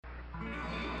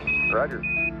Roger.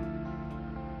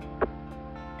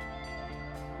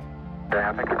 Yeah,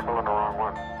 I think you're pulling the wrong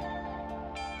one.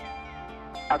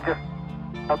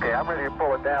 Okay, I'm ready to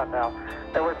pull it down now.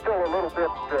 There was still a little bit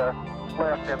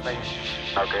left in me.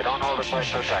 Okay, don't hold it quite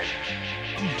so tight.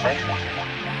 Okay.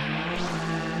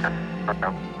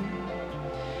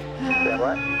 Stand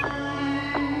by.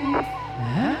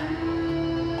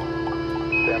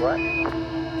 Stand by.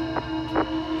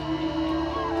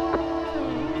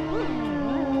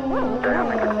 Okay, I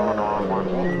think you're pulling the wrong one.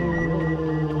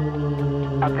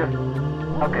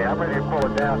 Okay, I'm ready to pull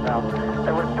it down now.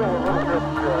 There was still a little bit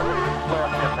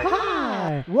left in me.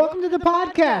 Hi, welcome to the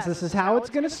podcast. This is how it's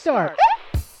going to start.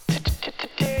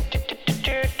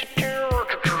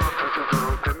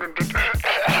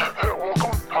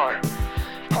 Welcome. Hi,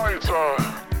 it's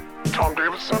Tom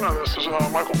Davidson, and this is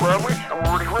Michael Bradley, and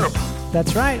we're ready to rip.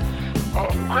 That's right.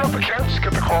 Grab the kids,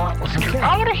 get the car, let's get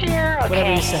out of here.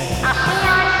 Whatever you say.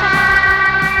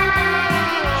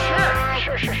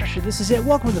 Sure. This is it.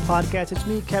 Welcome to the podcast. It's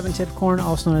me, Kevin Tipcorn,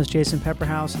 also known as Jason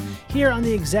Pepperhouse, here on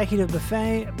the Executive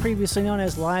Buffet, previously known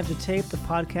as Live to Tape, the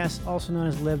podcast also known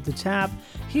as Live to Tap.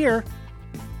 Here,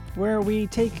 where we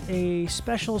take a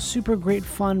special, super great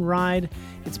fun ride.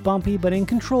 It's bumpy, but in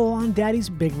control on Daddy's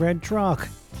Big Red Truck.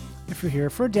 If you're here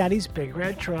for Daddy's Big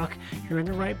Red Truck, you're in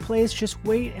the right place. Just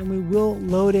wait, and we will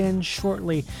load in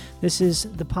shortly. This is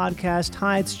the podcast.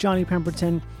 Hi, it's Johnny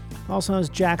Pemberton, also known as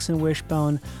Jackson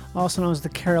Wishbone, also known as the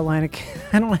Carolina Kid.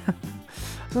 I was going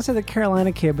to say the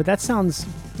Carolina Kid, but that's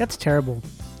terrible.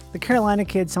 The Carolina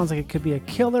Kid sounds like it could be a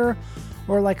killer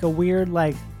or like a weird,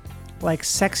 like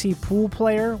sexy pool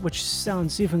player, which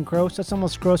sounds even gross. That's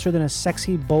almost grosser than a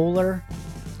sexy bowler.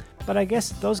 But I guess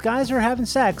those guys are having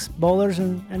sex, bowlers,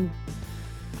 and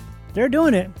they're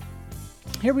doing it.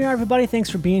 Here we are, everybody. Thanks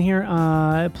for being here.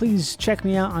 Please check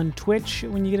me out on Twitch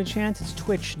when you get a chance. It's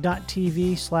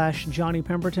twitch.tv/Johnny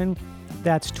Pemberton.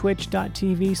 That's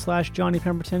twitch.tv/Johnny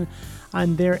Pemberton.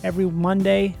 I'm there every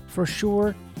Monday for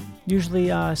sure.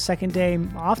 Usually second day,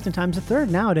 oftentimes the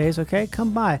third nowadays, okay?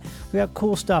 Come by. We got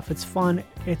cool stuff. It's fun.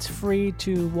 It's free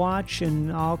to watch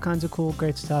and all kinds of cool,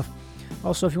 great stuff.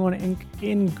 Also, if you want to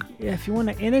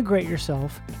integrate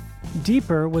yourself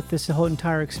deeper with this whole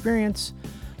entire experience,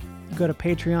 go to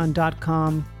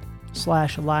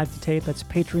patreon.com/live to tape. That's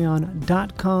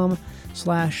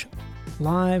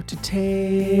patreon.com/live to tape.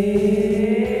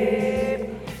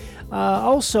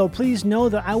 Also, please know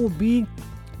that I will be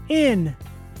in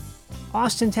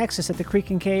Austin, Texas at the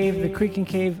Creek and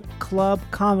Cave Club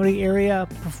Comedy Area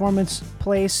Performance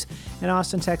Place in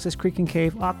Austin, Texas, Creek and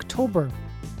Cave, October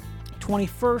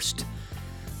 21st,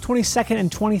 22nd,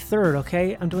 and 23rd,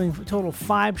 okay? I'm doing a total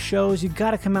 5 shows. You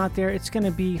got to come out there. It's going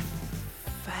to be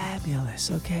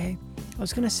fabulous, okay? I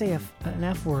was going to say an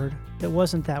F word that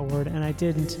wasn't that word, and I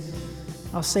didn't.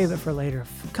 I'll save it for later.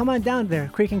 Come on down there,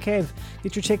 Creek and Cave.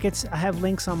 Get your tickets. I have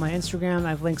links on my Instagram. I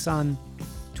have links on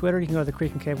Twitter. You can go to the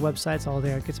Creek and Cave website. It's all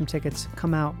there. Get some tickets.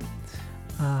 Come out.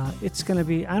 It's going to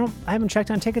be... I haven't checked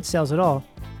on ticket sales at all.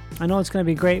 I know it's going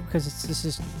to be great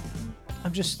because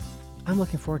I'm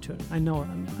looking forward to it. I know it.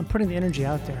 I'm putting the energy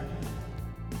out there.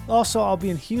 Also, I'll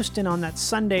be in Houston on that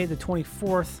Sunday, the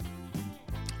 24th,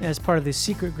 as part of the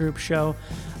Secret Group show.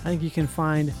 I think you can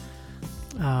find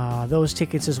those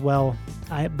tickets as well.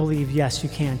 I believe, yes, you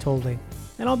can, totally.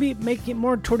 And I'll be making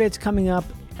more tour dates coming up.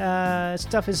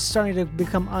 Stuff is starting to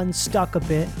become unstuck a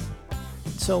bit.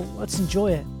 So let's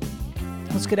enjoy it.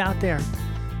 Let's get out there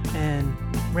and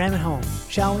ram it home,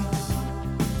 shall we?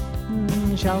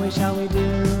 Shall we do? Shall we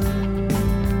do?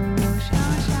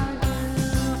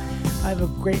 I have a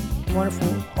great,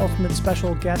 wonderful, ultimate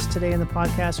special guest today in the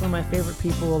podcast. One of my favorite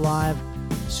people alive.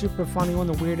 Super funny, one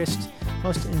of the weirdest,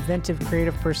 most inventive,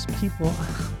 creative persons.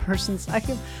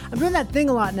 I'm doing that thing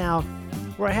a lot now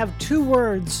where I have 2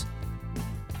 words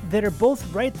that are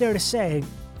both right there to say,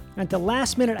 and at the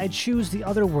last minute I choose the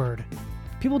other word.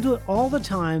 People do it all the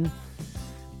time.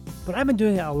 But I've been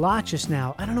doing it a lot just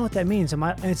now. I don't know what that means.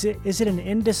 Is it an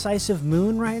indecisive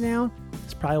moon right now?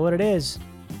 That's probably what it is.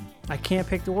 I can't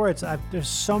pick the words. There's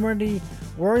so many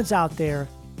words out there,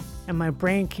 and my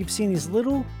brain keeps seeing these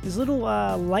little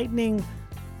lightning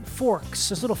forks.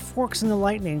 There's little forks in the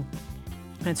lightning,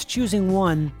 and it's choosing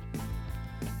one,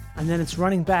 and then it's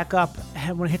running back up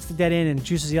when it hits the dead end and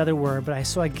chooses the other word.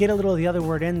 So I get a little of the other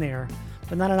word in there,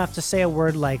 but not enough to say a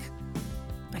word like.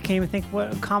 I can't even think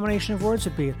what a combination of words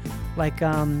would be. Like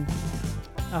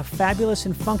fabulous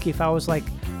and funky. If I was like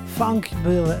funk,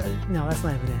 no, that's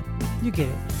not even it. You get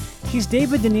it. He's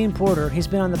David Deneen Porter. He's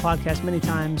been on the podcast many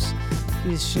times.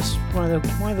 He's just one of the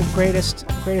greatest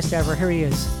ever. Here he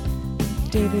is,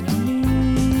 David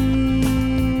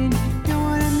Deneen. You know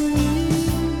what I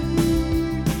mean?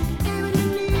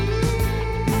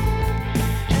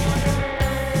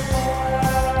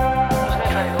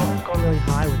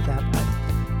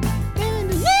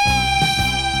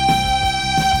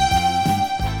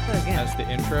 That's the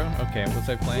intro? Okay, was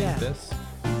I playing Yeah. this?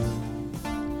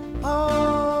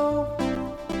 Oh,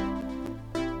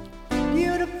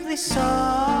 beautifully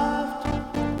soft,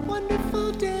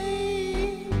 wonderful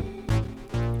day.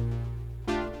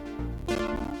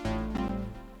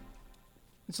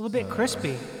 It's a little bit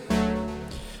crispy.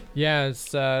 Yeah,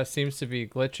 it seems to be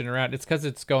glitching around. It's because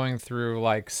it's going through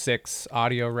like 6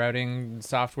 audio routing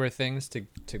software things to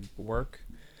work.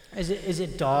 Is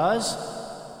it DAWs?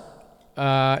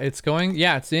 It's going,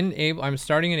 yeah, it's in I'm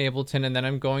starting in Ableton, and then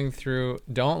I'm going through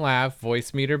Don't Laugh,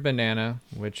 Voice Meter Banana,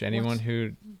 which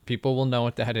people will know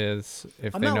what that is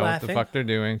if I'm they not know what laughing. the fuck they're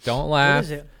doing. Don't What laugh.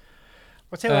 is it?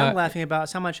 I'll tell you what I'm laughing about.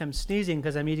 It's how much I'm sneezing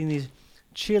because I'm eating these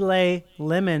Chile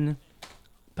lemon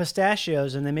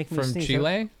pistachios, and they make me From sneeze.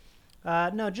 Chile?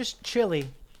 No, just chili,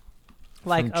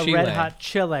 like From a Chile. red hot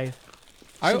chili.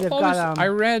 So they've got, I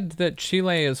read that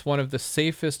Chile is one of the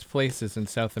safest places in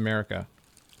South America.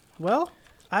 Well,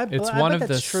 I It's bet one of the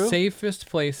that's true. safest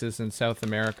places in South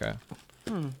America.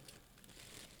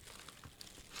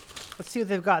 Let's see what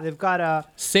they've got. They've got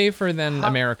Safer than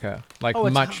America. Like Oh,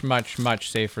 it's much, much,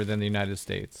 much safer than the United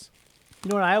States. you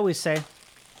know what I always say?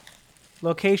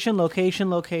 Location, location,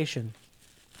 location.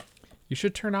 You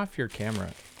should turn off your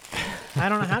camera. I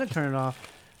don't know how to turn it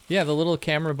off. Yeah, the little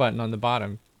camera button on the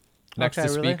bottom. Next Okay,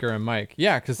 to really? speaker and mic.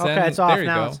 Yeah, because then Okay, it's off there you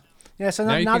now. go. Yeah, so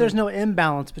Now you now can- there's no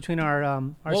imbalance between our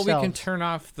Well, ourselves. we can turn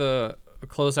off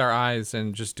close our eyes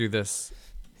and just do this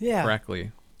yeah.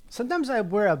 correctly. Sometimes I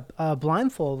wear a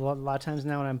blindfold a lot of times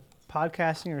now when I'm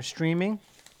podcasting or streaming.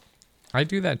 I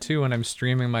do that too when I'm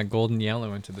streaming my golden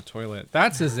yellow into the toilet.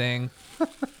 That's a zing.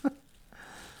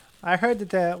 I heard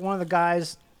that one of the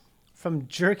guys from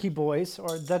Jerky Boys,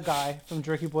 or the guy from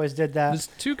Jerky Boys, did that. There's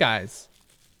 2 guys.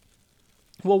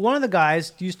 Well, one of the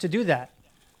guys used to do that.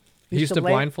 He used to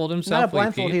blindfold himself. Not a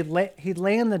blindfold. Pete? He'd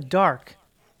lay in the dark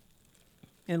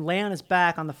and lay on his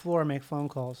back on the floor and make phone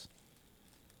calls.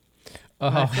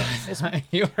 Oh,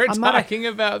 you were I'm not a- talking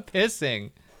about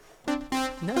pissing.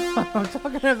 No, I'm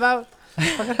talking about.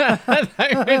 I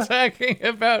thought you were talking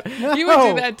about. You would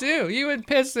No. do that too. You would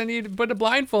piss and you'd put a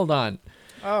blindfold on.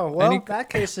 Oh well, he-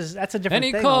 that's a different And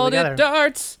he thing called altogether. it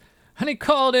darts. And he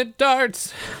called it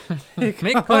darts. He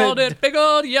called it big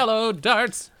old yellow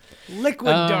darts.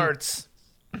 Liquid darts.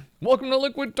 Welcome to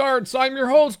Liquid Darts. I'm your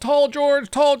host, Tall George.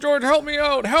 Tall George, help me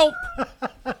out. Help.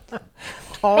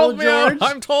 Tall Help me George. out.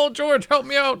 I'm Tall George. Help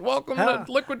me out. Welcome to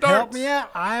Liquid Darts. Help me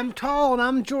out. I'm tall and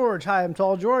I'm George. Hi, I'm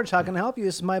Tall George. How can I help you?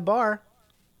 This is my bar.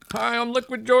 Hi, I'm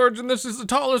Liquid George, and this is the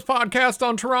tallest podcast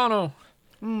on Toronto.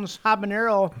 It's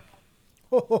habanero.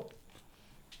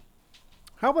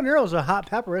 Habanero's a hot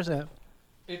pepper, isn't it?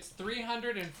 It's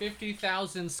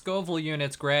 350,000 Scoville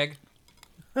units, Greg.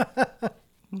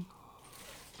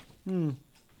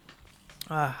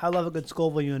 I love a good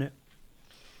Scoville unit.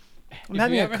 I'm If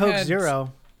having you a ever Coke had-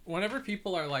 Zero. Whenever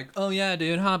people are like, "Oh yeah,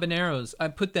 dude, habaneros. I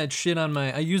put that shit on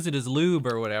I use it as lube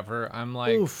or whatever." I'm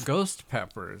like, Oof. "Ghost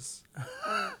peppers."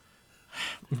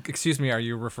 Excuse me, are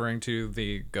you referring to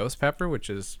the ghost pepper, which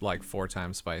is like 4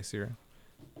 times spicier?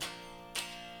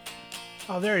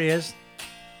 Oh, there he is.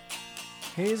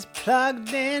 He's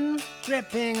plugged in,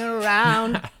 dripping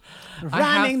around,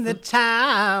 running the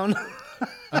town.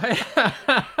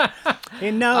 He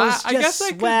knows I guess just I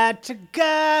could- where to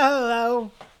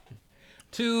go.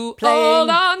 To Playing- old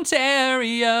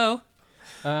Ontario.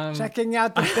 Checking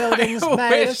out the buildings I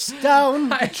made of wish-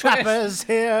 stone. I The trappers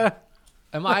here.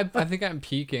 I think I'm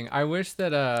peeking. I wish that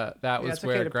that was it's okay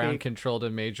where to ground peek. control to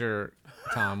Major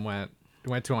Tom went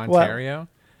to Ontario.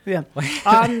 Yeah.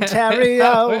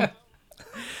 Ontario.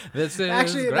 This is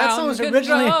Actually, that ground song was control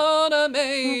originally- to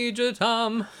Major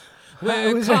Tom.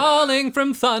 We're was- calling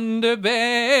from Thunder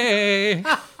Bay.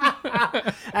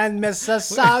 And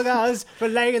Mississauga's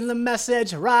relaying the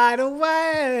message right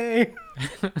away.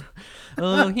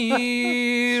 Oh,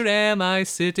 here am I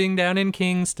sitting down in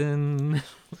Kingston.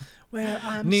 Where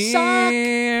I'm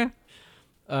Near.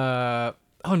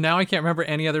 Oh, now I can't remember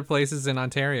any other places in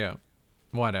Ontario.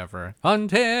 Whatever.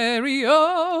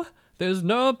 Ontario. There's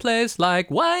no place like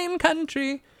wine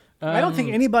country. I don't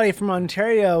think anybody from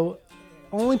Ontario,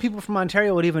 only people from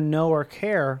Ontario would even know or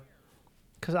care.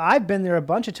 Because I've been there a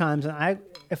bunch of times, and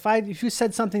if you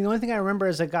said something, the only thing I remember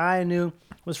is a guy I knew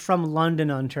was from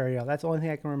London, Ontario. That's the only thing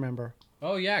I can remember.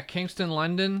 Oh, yeah. Kingston,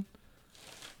 London.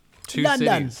 2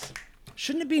 London. cities.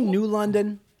 Shouldn't it be New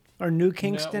London or New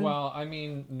Kingston? No, well, I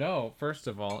mean, no. First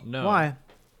of all, no. Why?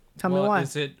 Tell me Well, why.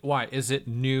 Why? Is it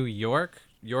New York?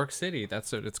 York City.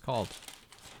 That's what it's called.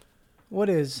 What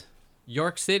is?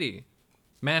 York City.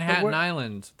 Manhattan where-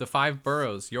 Island. The 5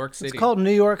 boroughs. York City. It's called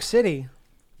New York City.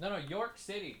 No, York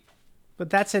City. But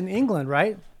that's in England,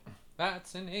 right?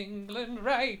 That's in England,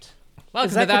 right? Welcome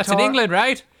to that That's in guitar- England,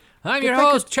 right? I'm your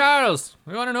that host, Charles.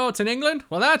 You want to know what's in England?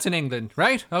 Well, that's in England,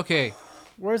 right? Okay.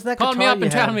 Where's that Call guitar me up you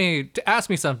and tell had? me, ask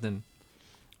me something.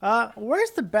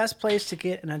 Where's the best place to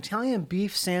get an Italian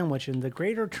beef sandwich in the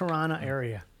greater Toronto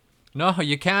area? No,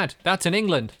 you can't. That's in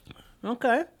England.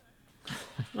 Okay.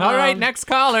 All right, next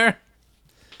caller.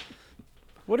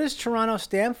 What does Toronto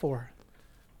stand for?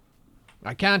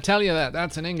 I can't tell you that.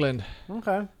 That's in England.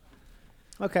 Okay.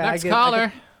 Okay. Next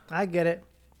caller. I get it.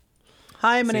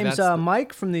 Hi, my See, name's that's the-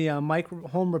 Mike from the Mike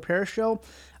Home Repair Show.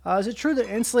 Is it true that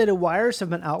insulated wires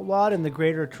have been outlawed in the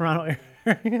greater Toronto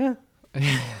area?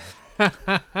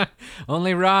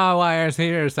 Only raw wires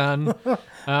here, son.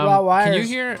 Raw wires. Can you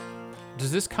hear?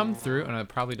 Does this come through? And it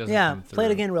probably doesn't Yeah, come through. play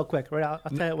it again real quick. Right, I'll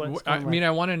tell you what it's I going mean, like.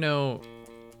 I want to know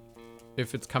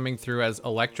if it's coming through as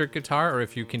electric guitar or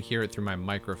if you can hear it through my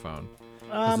microphone.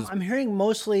 I'm hearing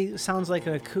mostly sounds like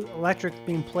electric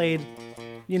being played,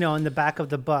 in the back of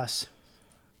the bus.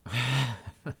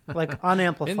 Like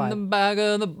unamplified. In the back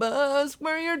of the bus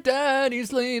where your daddy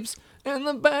sleeps. In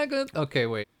the back of. Okay,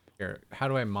 wait. Here, how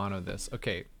do I mono this?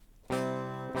 Okay.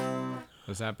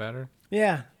 Is that better?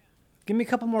 Yeah. Give me a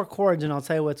couple more chords and I'll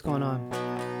tell you what's going on.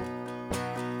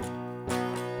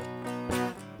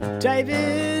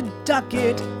 David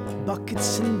Duckett,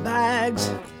 buckets and bags.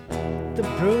 The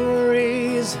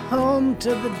brewery's home to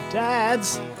the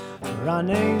dads,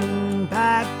 running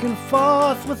back and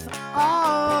forth with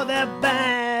all their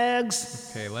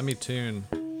bags. Okay, let me tune.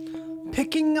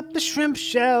 Picking up the shrimp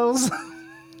shells.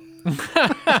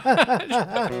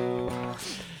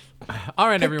 All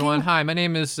right, everyone. Hi, my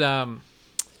name is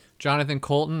Jonathan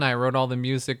Colton. I wrote all the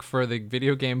music for the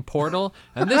video game Portal,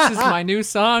 and this is my new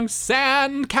song,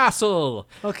 Sandcastle.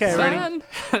 Okay, ready?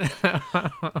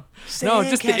 No,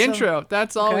 just the Sandcastle. intro.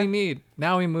 That's all Okay. we need.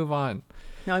 Now we move on.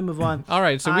 Now we move on. All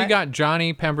right, so we I- got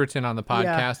Johnny Pemberton on the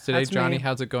podcast today. that's Johnny, me.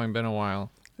 how's it going? Been a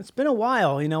while. It's been a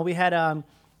while. We had a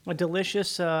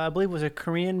delicious, I believe it was a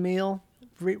Korean meal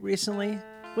recently.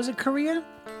 Was it Korean?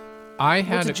 I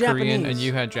had a it, Korean and Japanese?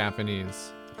 you had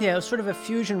Japanese. Yeah, it was sort of a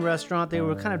fusion restaurant. They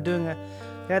were kind of doing they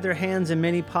had their hands in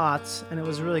many pots, and it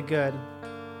was really good.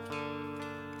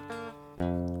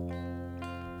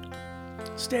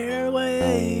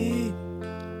 Stairway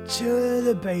to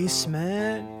the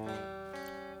basement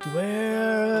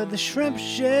where the shrimp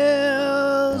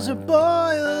shells are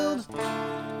boiled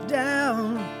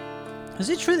down. Is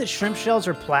it true that shrimp shells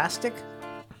are plastic?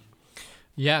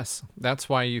 Yes, that's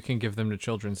why you can give them to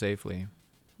children safely.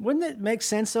 Wouldn't it make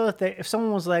sense though if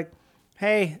someone was like,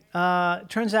 "Hey,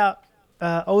 turns out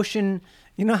ocean,"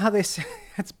 you know how they say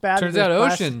it's bad. Turns that out there's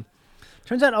plastic- ocean.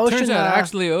 Turns out ocean. Turns out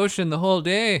actually ocean the whole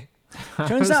day.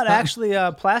 Turns out actually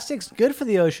plastic's good for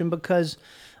the ocean because,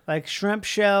 like shrimp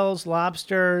shells,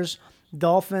 lobsters,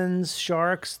 dolphins,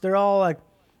 sharks, they're all like,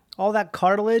 all that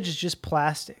cartilage is just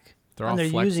plastic. They're and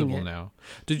all using flexible it. now.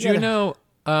 Did Yeah, you they're- know?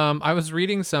 I was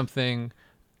reading something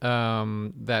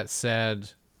that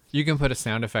said you can put a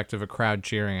sound effect of a crowd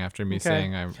cheering after me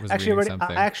saying I was Actually, reading ready?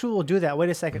 something. I actually will do that. Wait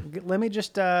a second. Let me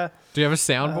just. Do you have a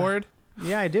soundboard?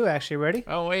 Yeah, I do actually. Ready?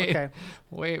 Oh wait, Okay.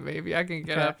 wait, maybe I can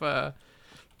get Okay. up a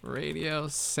radio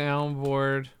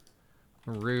soundboard.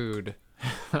 Rude.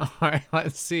 All right,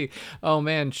 let's see. Oh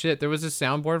man, shit! There was a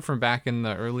soundboard from back in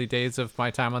the early days of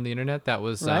my time on the internet that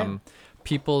was Right.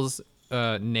 people's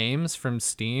names from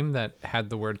Steam that had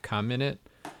the word "cum" in it.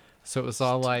 So it was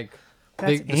all like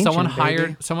That's someone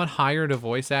ancient, baby. hired a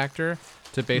voice actor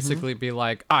to basically be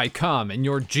like, "I come and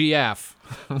you're GF,"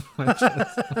 which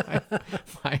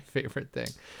is my favorite thing.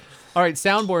 All right,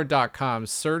 soundboard.com.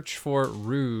 Search for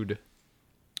 "rude."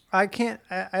 I can't.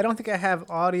 I don't think I have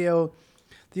audio.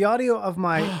 The audio of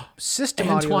my system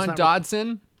audio. is Antoine not-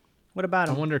 Dodson. What about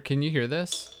I him? wonder, can you hear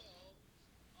this?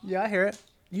 Yeah, I hear it.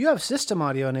 You have system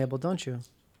audio enabled, don't you?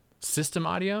 System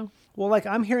audio? Well, like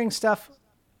I'm hearing stuff.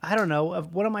 I don't know.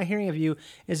 What am I hearing of you?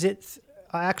 Is it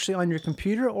actually on your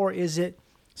computer, or is it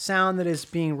sound that is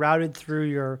being routed through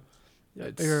your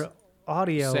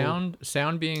audio?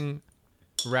 Sound being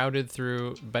routed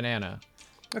through banana.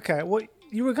 Okay. Well,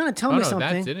 you were gonna tell Oh me no,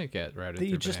 something that didn't get routed that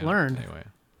you through just banana. learned. Anyway.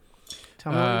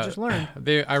 Tell me what you just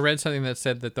learned. I read something that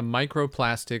said that the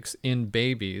microplastics in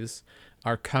babies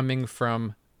are coming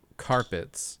from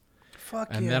carpets. Fuck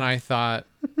And yeah. then I thought,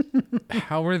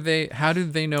 how do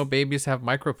they know babies have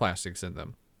microplastics in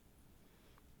them?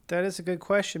 That is a good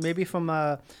question. Maybe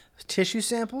from tissue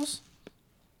samples.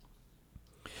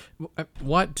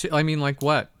 What? I mean, like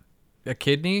what? A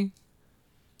kidney?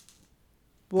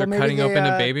 Well, They're maybe cutting they, open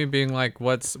a baby and being like,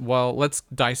 let's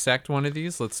dissect one of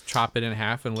these. Let's chop it in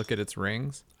half and look at its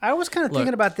rings. I was kind of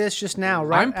thinking about this just now,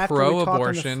 right? I'm after we talked on the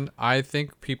pro-abortion. I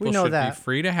think people know should that. be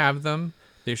free to have them.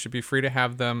 They should be free to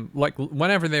have them like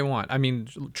whenever they want. I mean,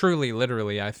 truly,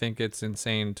 literally, I think it's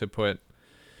insane to put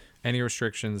any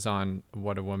restrictions on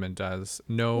what a woman does.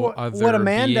 what a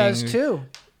man does too.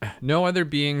 No other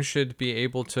being should be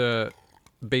able to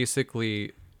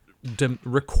basically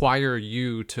require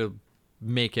you to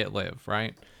make it live,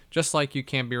 right? Just like you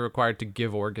can't be required to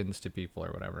give organs to people or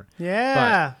whatever.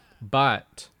 Yeah.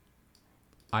 But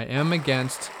I am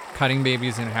against cutting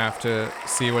babies in half to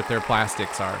see what their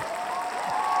plastics are.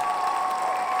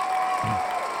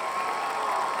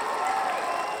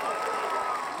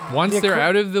 Once they're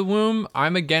out of the womb,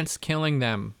 I'm against killing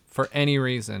them for any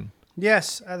reason.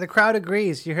 Yes, the crowd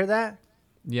agrees. You hear that?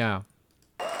 Yeah.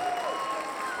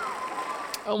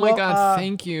 Oh my God!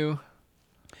 Thank you.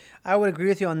 I would agree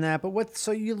with you on that. But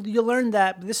so you learned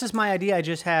that. This is my idea I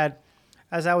just had,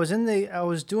 as I was in the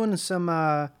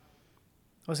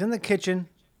kitchen,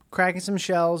 cracking some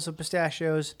shells of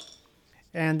pistachios,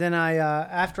 and then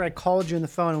after I called you on the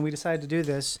phone and we decided to do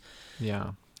this.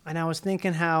 Yeah. And I was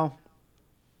thinking how,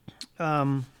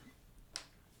 it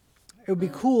would be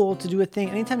cool to do a thing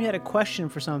anytime you had a question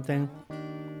for something,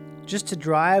 just to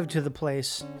drive to the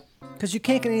place, because you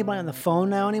can't get anybody on the phone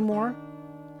now anymore.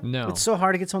 No. It's so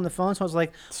hard to get someone on the phone. So I was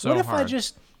like, So what if I hard.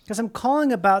 because I'm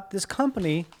calling about this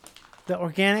company, the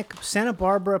organic Santa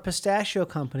Barbara pistachio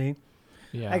company.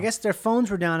 Yeah. I guess their phones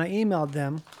were down. I emailed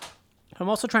them. I'm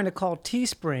also trying to call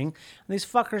Teespring. And these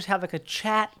fuckers have like a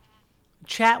chat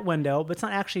window, but it's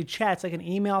not actually chat. It's like an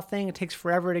email thing. It takes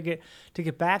forever to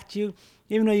get back to you.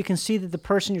 Even though you can see that the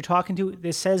person you're talking to,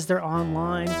 it says they're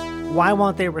online. Why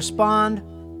won't they respond?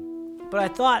 But I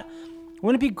thought,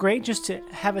 wouldn't it be great just to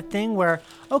have a thing where,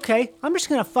 okay, I'm just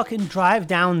going to fucking drive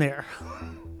down there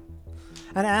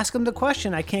and ask them the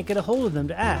question I can't get a hold of them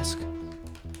to ask.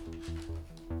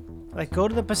 Like, go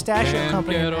to the pistachio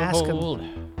company and ask them.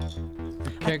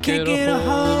 I can't get a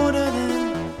hold of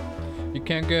them. You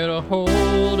can't get a hold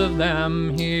of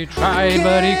them. He tried,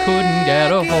 but he couldn't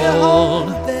get a hold.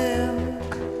 of them.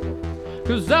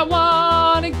 'Cause I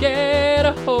wanna get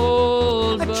a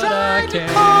hold, I but I tried to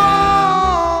can't.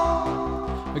 call.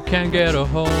 I can't get a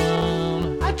hold.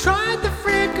 I tried to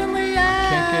frequently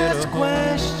Can't get a ask hold.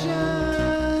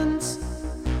 questions.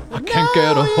 I can't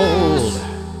get a hold.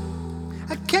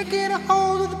 I can't get a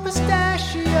hold of the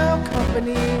pistachio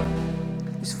company.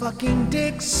 These fucking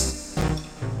dicks,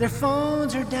 their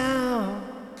phones are down.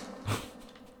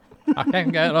 I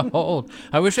can't get a hold.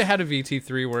 I wish I had a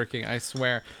VT3 working. I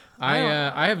swear.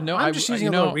 I have no. I'm just using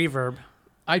a little reverb.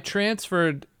 I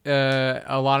transferred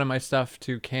a lot of my stuff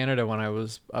to Canada when I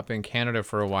was up in Canada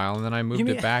for a while, and then I moved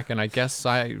mean- it back, and I guess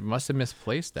I must have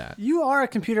misplaced that. You are a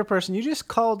computer person. You just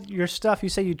called your stuff. You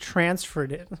say you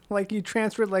transferred it. Like you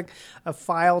transferred like a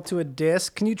file to a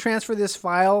disk. Can you transfer this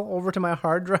file over to my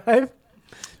hard drive?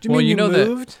 Do you mean you know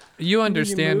moved? that you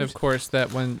understand, moved? of course,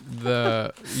 that when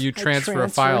you transfer a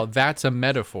file, that's a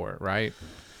metaphor, right?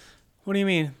 What do you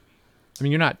mean? I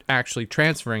mean, you're not actually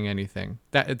transferring anything.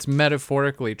 That it's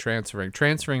metaphorically transferring.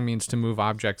 Transferring means to move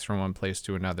objects from one place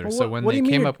to another. Well, So when what do they you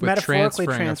mean came you're up with metaphorically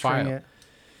transferring a file, it?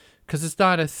 because it's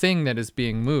not a thing that is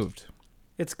being moved.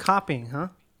 It's copying, huh?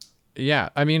 Yeah,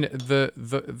 I mean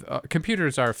the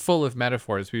computers are full of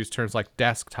metaphors. We use terms like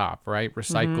desktop, right?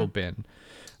 Recycle bin.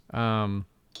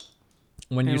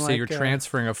 When you And say you're like,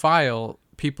 transferring a file,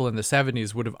 people in the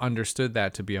 70s would have understood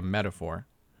that to be a metaphor.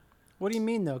 What do you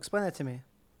mean, though? Explain that to me.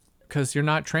 Because you're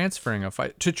not transferring a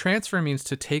file. To transfer means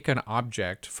to take an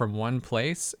object from one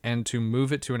place and to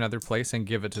move it to another place and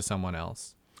give it to someone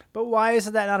else. But why is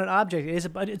that not an object?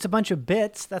 It's a bunch of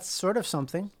bits. That's sort of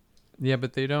something. Yeah,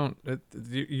 but they don't.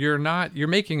 You're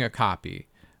making a copy,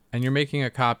 and you're making a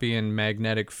copy in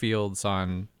magnetic fields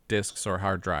on disks or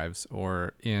hard drives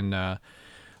or in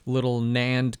little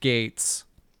NAND gates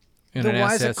in Then an why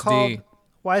SSD. is it called?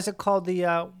 Why is it called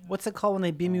the? What's it called when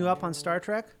they beam you up on Star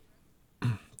Trek?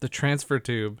 The transfer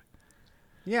tube.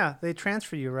 Yeah, they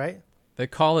transfer you, right? They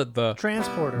call it the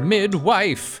Transporter.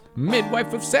 midwife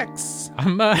of sex.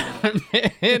 I'm a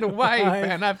midwife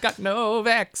and I've got no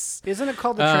vex. Isn't it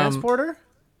called the transporter?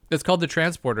 It's called the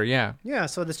transporter. Yeah. Yeah,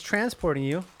 so it's transporting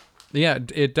you. Yeah,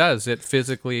 it does. It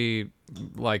physically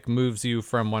like moves you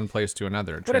from one place to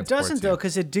another. But it transports doesn't, you. though,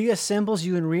 because it deassembles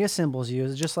you and reassembles you.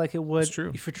 It's just like it would It's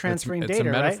true. if you're transferring it's data,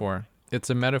 a right? metaphor.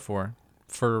 It's a metaphor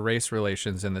for race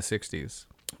relations in the 60s.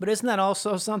 But isn't that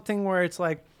also something where it's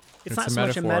like, it's not a so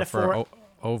much a metaphor.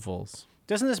 for ovals.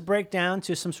 Doesn't this break down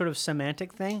to some sort of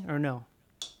semantic thing, or no?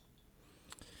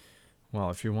 Well,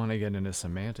 if you want to get into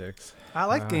semantics. I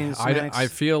like getting into semantics. I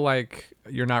feel like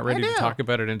you're not ready to do. talk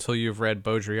about it until you've read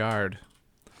Baudrillard.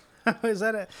 Is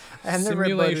that a... I have never read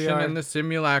Simulation Baudrillard. and the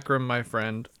Simulacrum, my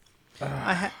friend.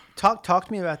 Talk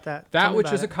to me about that. Tell That me which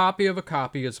about is a it. copy of a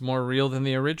copy is more real than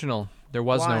the original. There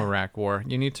was Why? no Iraq War.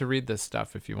 You need to read this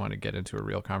stuff if you want to get into a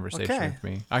real conversation Okay. with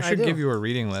me. I I should do. give you a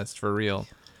reading list for real.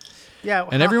 Yeah.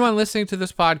 And everyone listening to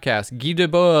this podcast, Guy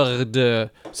Debord,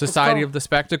 Society called- of the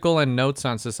Spectacle, and Notes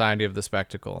on Society of the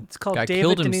Spectacle. It's called Guy David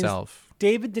killed Deneen's- himself.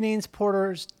 David Deneen's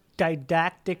Porter's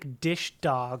Didactic Dish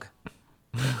Dog.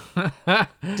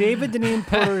 David Deneen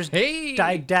Porter's Hey!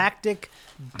 Didactic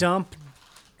Dump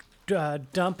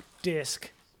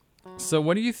Disc. So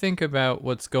what do you think about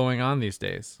what's going on these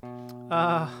days?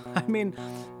 I mean,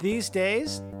 these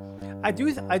days, I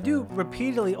do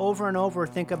repeatedly over and over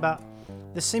think about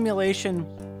the simulation.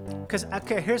 Because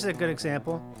okay, here's a good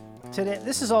example. Today,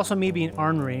 this is also me being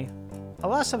ornery. A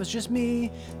lot of stuff is just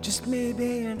me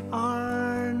being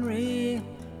ornery.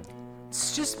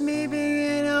 It's just me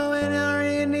being O-N-R-N-E-R-Y.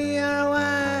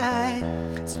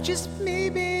 It's just me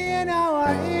being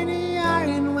O-R-N-E-R-N-Y.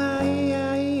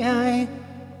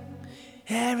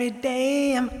 Every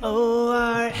day I'm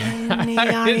O-R-N-E-R-E-Y.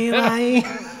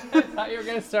 I thought you were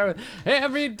gonna start with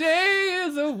 "Every day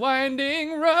is a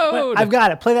winding road." I've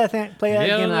got it. Play that thing. Play that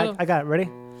Yeah, again. no. I got it. Ready?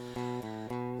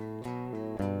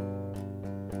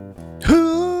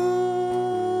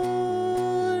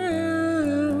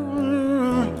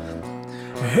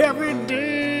 Every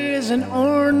day is an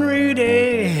ornery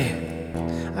day.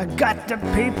 I got the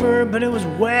paper, but it was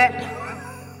wet.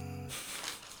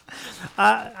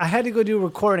 I had to go do a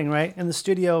recording, right, in the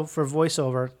studio for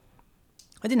voiceover.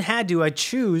 I didn't had to. I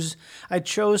chose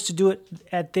to do it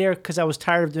at there because I was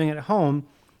tired of doing it at home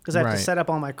because I have Right. to set up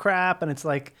all my crap, and it's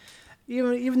like,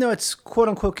 even though it's quote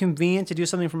unquote convenient to do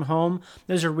something from home,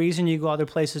 there's a reason you go other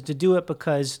places to do it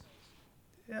because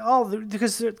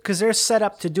they're set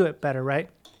up to do it better, right?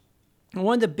 And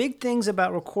one of the big things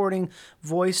about recording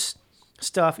voice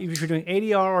stuff, if you're doing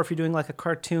ADR or if you're doing like a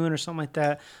cartoon or something like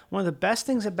that, one of the best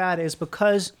things about it is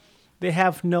because they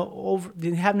have no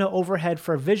overhead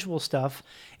for visual stuff.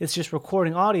 It's just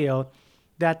recording audio.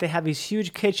 That they have these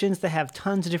huge kitchens. They have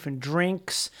tons of different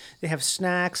drinks. They have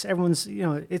snacks. Everyone's,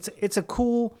 it's a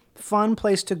cool, fun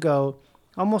place to go.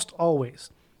 Almost always,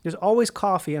 there's always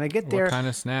coffee, and I get there. What kind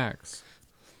of snacks?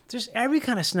 There's every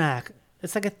kind of snack.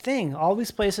 It's like a thing. All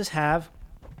these places have.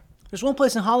 There's one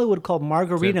place in Hollywood called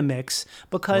Margarita Mix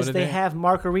because What do they they- have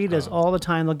margaritas all the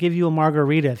time. They'll give you a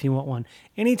margarita if you want one.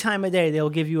 Any time of day, they'll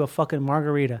give you a fucking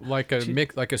margarita. Like a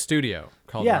like a studio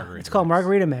called Yeah, Margarita it's called Mix.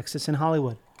 Margarita Mix. It's in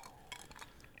Hollywood.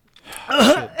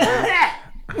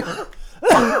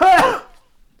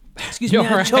 Excuse me, You all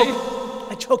right?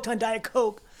 I choked on Diet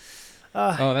Coke.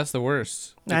 Oh, that's the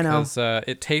worst. I know. Because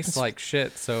it tastes like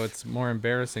shit, so it's more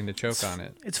embarrassing to choke on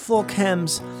it. It's full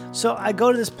chems. So I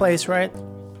go to this place, right?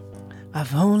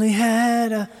 I've only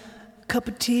had a cup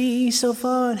of tea so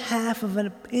far and half of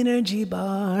an energy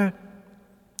bar.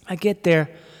 I get there,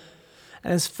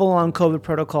 and it's full on COVID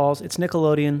protocols. It's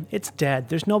Nickelodeon. It's dead.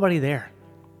 There's nobody there.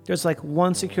 There's like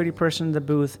one security person in the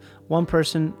booth, one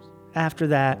person after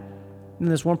that, and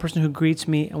there's one person who greets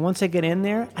me. And once I get in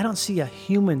there, I don't see a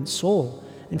human soul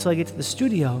until I get to the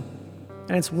studio.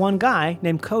 And it's one guy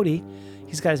named Cody.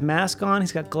 He's got his mask on,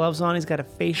 he's got gloves on, he's got a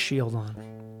face shield on.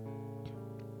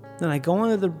 Then I go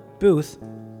into the booth,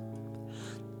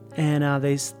 and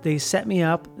they set me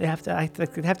up. I have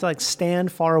to like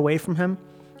stand far away from him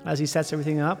as he sets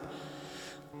everything up.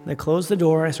 They close the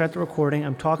door. I start the recording.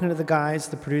 I'm talking to the guys,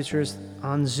 the producers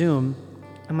on Zoom.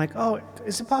 I'm like, oh,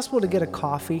 is it possible to get a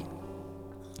coffee?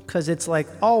 Because it's like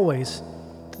always,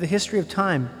 the history of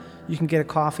time, you can get a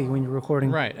coffee when you're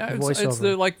recording Right. a It's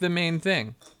voiceover. like the main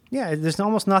thing. Yeah, there's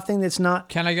almost nothing that's not.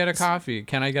 Can I get a coffee?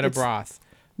 Can I get a broth?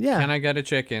 Yeah, Can I get a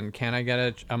chicken? Can I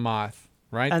get a moth?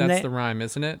 Right? And That's they- the rhyme,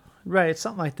 isn't it? right. It's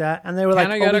something like that. And they were like,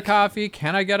 Can I oh, get we a coffee?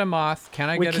 Can I get a moth? Can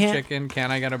I We get a can't- chicken?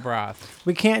 Can I get a broth?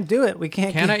 We can't do it. We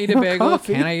can't. Can I get eat a no bagel?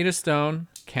 coffee. Can I eat a stone?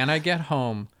 Can I get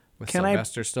home with Can I-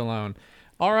 Sylvester Stallone?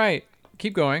 All right,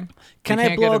 keep going. Can You I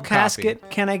can't blow get a coffee. casket?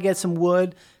 Can I get some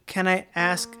wood? Can I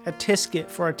ask a tisket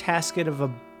for a tasket of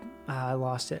a... I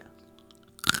lost it.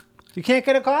 You can't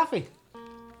get a coffee.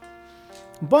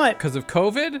 But Because of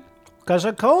COVID? because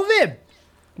of COVID.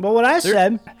 But what I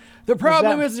said... The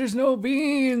problem that- is there's no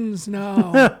beans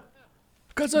now.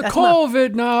 Because of That's not-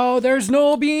 COVID now, there's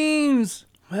no beans.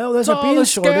 Well, there's It's a all bean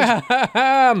shortage.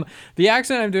 scam. The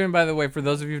accent I'm doing, by the way, for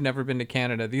those of you who've never been to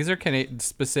Canada, these are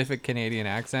specific Canadian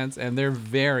accents, and they're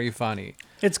very funny.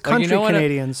 It's Like, country you know,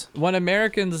 Canadians. When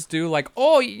Americans do like,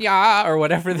 oh yeah, or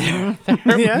whatever they're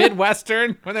Yeah.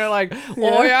 Midwestern, when they're like,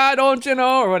 oh yeah, don't you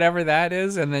know, or whatever that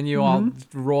is, and then you all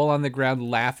roll on the ground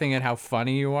laughing at how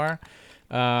funny you are.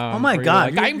 Oh my or you're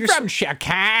God, like, you're I'm from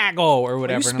Chicago or Are you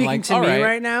whatever. And I'm speaking like, to all me right.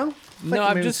 right now? No, Like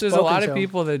I'm maybe just there's a spoken lot of to.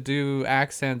 people that do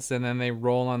accents and then they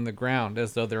roll on the ground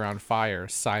as though they're on fire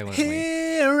silently.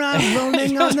 Here I'm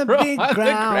rolling on Just the roll big on the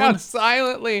ground.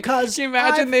 silently. 'Cause Can you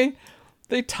imagine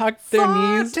they tuck their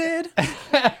knees?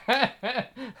 Farted.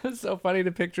 It's so funny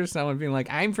to picture someone being like,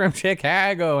 I'm from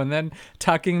Chicago, and then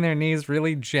tucking their knees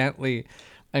really gently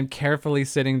and carefully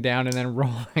sitting down and then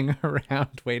rolling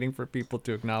around waiting for people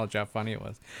to acknowledge how funny it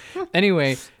was.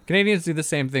 Anyway, Canadians do the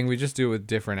same thing. We just do it with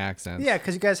different accents. Yeah,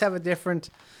 because you guys have a different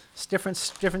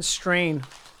strain.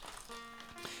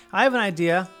 I have an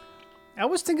idea. I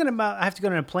was thinking about I have to go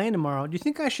on a plane tomorrow. Do you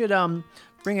think I should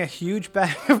bring a huge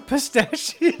bag of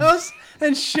pistachios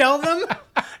and shell them,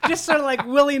 just sort of like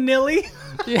willy nilly?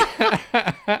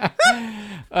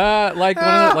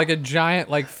 Like a giant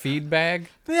like feed bag.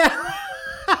 Yeah.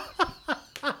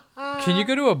 Can you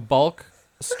go to a bulk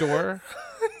store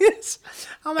Yes.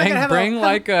 Oh my God, and have bring a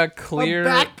like a clear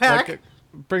backpack.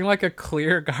 bring like a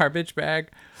clear garbage bag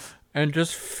and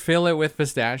just fill it with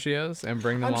pistachios and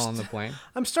bring them all on the plane?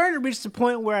 I'm starting to reach the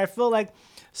point where I feel like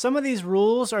some of these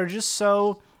rules are just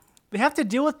so we have to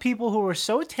deal with people who are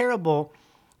so terrible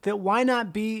that why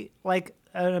not be like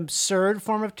an absurd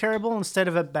form of terrible instead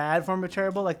of a bad form of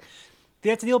terrible? Like they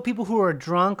have to deal with people who are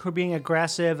drunk, who are being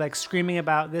aggressive, like screaming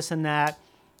about this and that.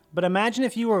 But imagine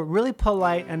if you were really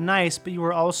polite and nice, but you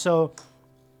were also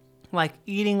like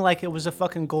eating like it was a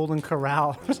fucking Golden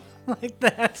Corral, like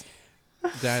that.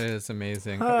 That is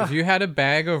amazing. If you had a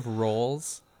bag of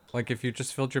rolls, like if you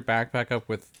just filled your backpack up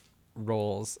with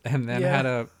rolls and then Yeah. had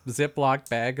a Ziploc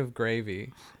bag of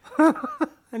gravy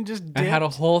And just and had a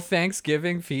dipped. whole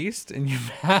Thanksgiving feast in your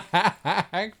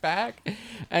backpack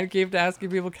and keep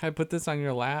asking people, can I put this on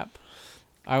your lap?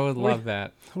 I would love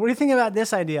that. What do you think about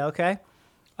this idea? Okay,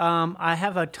 I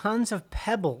have a tons of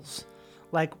pebbles,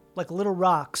 like little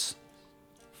rocks,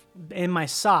 in my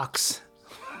socks,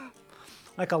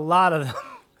 like a lot of them.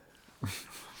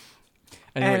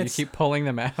 And, And you it's- keep pulling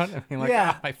them out. I mean, like,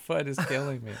 Yeah. my foot is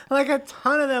killing me. Like a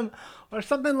ton of them, or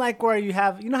something like where you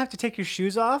don't have to take your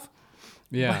shoes off.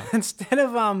 Yeah. Instead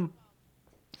of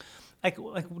like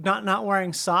not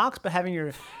wearing socks, but having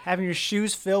your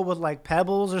shoes filled with like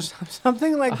pebbles or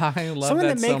something like I love something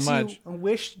that so makes much. you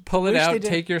wish Pull it wish they out, did-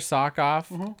 take your sock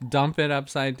off, dump it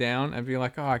upside down, and be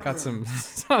like, oh, I got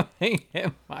something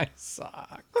in my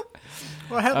sock.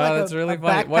 or have Oh, like that's a, really a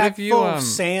funny. What backpack if you, full of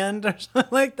sand or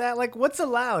something like that. Like what's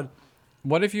allowed?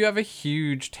 What if you have a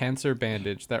huge tensor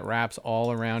bandage that wraps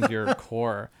all around your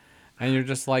core? And you're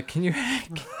just like, can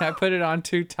I put it on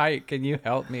too tight? Can you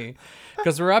help me?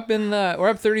 Because we're up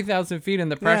 30,000 feet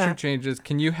and the pressure Yeah. changes.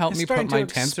 Can you help It's me put starting to my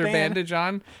tensor expand. bandage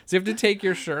on? So you have to take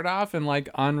your shirt off and like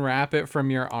unwrap it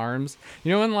from your arms.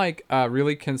 You know when like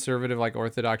really conservative, like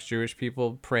Orthodox Jewish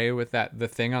people pray with the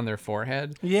thing on their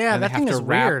forehead? Yeah, And they that have thing to is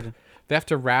wrap, weird. They have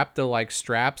to wrap the like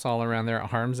straps all around their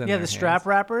arms and Yeah, their the strap hands.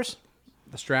 wrappers.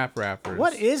 The strap wrappers.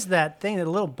 What is that thing? The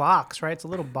little box, right? It's a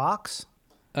little box.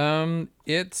 I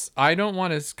don't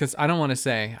want to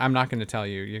say. I'm not going to tell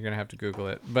you. You're going to have to Google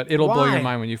it, but it'll blow your Why?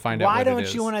 mind when you find out Why what it don't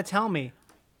is. you want to tell me?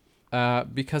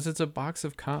 Because it's a box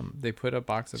of cum. They put a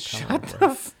box of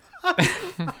cum.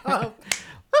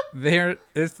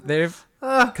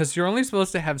 Because you're only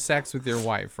supposed to have sex with your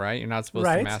wife, right? You're not supposed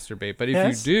Right. to masturbate. But if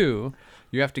Yes. you do,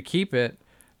 you have to keep it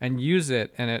and use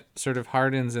it, and it sort of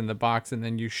hardens in the box, and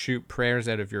then you shoot prayers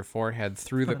out of your forehead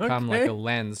through the cum like Okay. a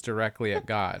lens directly at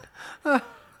God.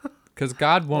 Because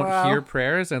God won't Wow. hear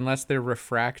prayers unless they're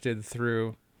refracted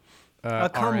through A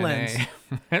cum RNA. lens.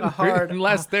 hard-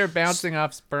 unless they're bouncing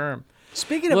off sperm.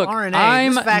 Speaking of Look, RNA,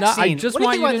 I'm this vaccine. not. I just what do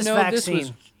want you think you about to know this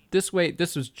vaccine?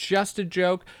 this was just a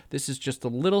joke. This is just a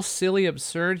little silly,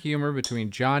 absurd humor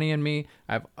between Johnny and me.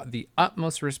 I have the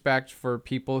utmost respect for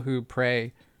people who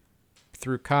pray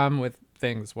through cum with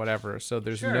things, whatever. So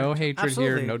there's Sure, no hatred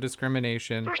absolutely. here, no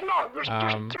discrimination. There's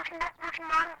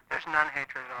none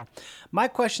hatred at all. My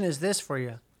question is this for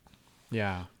you.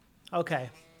 Yeah. Okay.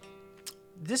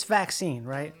 This vaccine,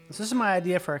 right? This is my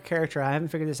idea for a character. I haven't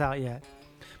figured this out yet.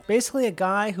 Basically, a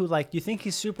guy who, like, you think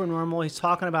he's super normal. He's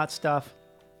talking about stuff.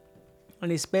 And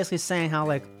he's basically saying how,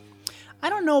 like, I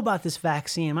don't know about this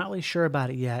vaccine. I'm not really sure about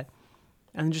it yet.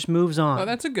 And then just moves on. Oh,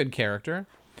 that's a good character.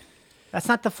 That's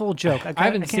not the full joke. I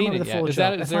haven't can't seen remember it the yet. full Is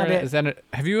joke. that That's not it.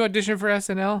 have you auditioned for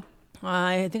SNL?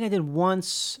 I think I did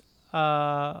once,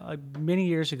 many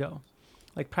years ago,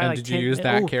 like probably And like did you 10 use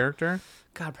that ooh, character?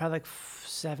 God, probably like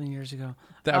 7 years ago.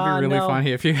 That'd be really No.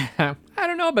 funny if you. I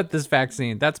don't know about this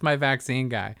vaccine. That's my vaccine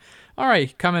guy. All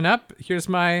right, coming up. Here's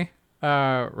my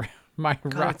my. I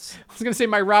it's- was gonna say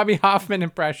my Robbie Hoffman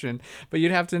impression, but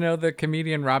you'd have to know the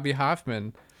comedian Robbie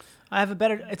Hoffman. I have a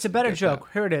better. It's a better joke.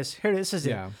 Here it is. This is it.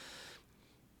 Yeah.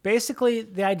 Basically,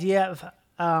 the idea of,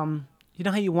 you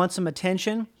know how you want some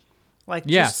attention, like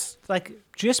Yes.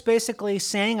 just basically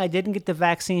saying I didn't get the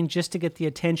vaccine just to get the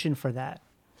attention for that,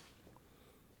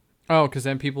 Oh, because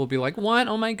then people will be like, "What?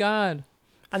 Oh my god!"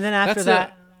 and then after That's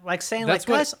that, like saying like, that's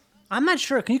what- guys, I'm not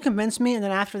sure. Can you convince me? And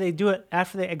then after they do it,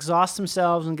 after they exhaust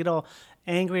themselves and get all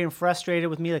angry and frustrated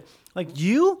with me, like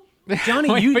you, Johnny,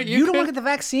 Wait, you but you you don't want could- to get the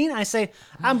vaccine. I say,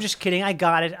 I'm just kidding. I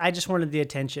got it. I just wanted the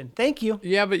attention. Thank you.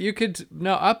 Yeah, but you could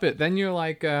up it. Then you're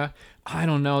like, I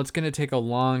don't know. It's gonna take a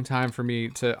long time for me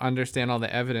to understand all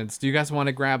the evidence. Do you guys want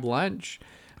to grab lunch?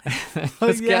 Just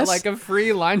get yes. like a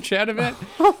free lunch out of it.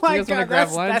 Oh Do my you guys wanna God, grab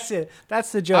that's, lunch? that's it.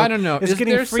 That's the joke. I don't know. It's Is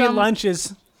getting there free some-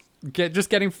 lunches. Just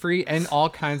getting free and all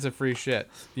kinds of free shit,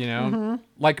 you know? Mm-hmm.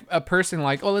 Like a person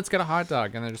like, oh, let's get a hot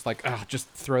dog. And they're just like, oh, just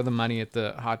throw the money at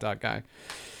the hot dog guy.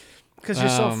 Because you're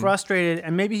so frustrated,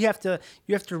 and maybe you have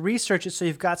to research it so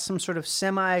you've got some sort of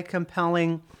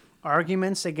semi-compelling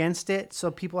arguments against it, so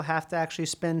people have to actually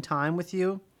spend time with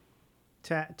you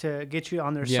to get you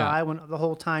on their Yeah. side when the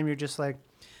whole time you're just like,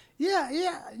 yeah,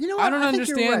 you know what? I don't think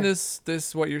you're understand right.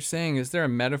 this what you're saying. Is there a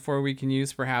metaphor we can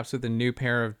use perhaps with a new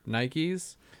pair of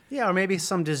Nikes? Yeah, or maybe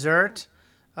some dessert,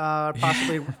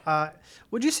 possibly.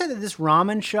 Would you say that this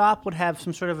ramen shop would have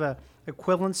some sort of a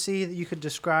equivalency that you could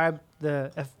describe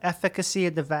the efficacy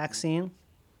of the vaccine?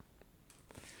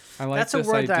 I like That's a this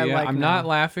word that I idea. like I'm now. not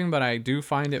laughing, but I do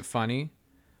find it funny.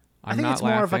 I think it's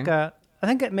more of like a. I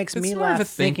think it makes It's me more of laugh a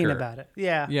thinking thinker. about it.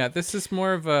 Yeah. Yeah, this is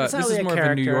more of a It's not this is really a more of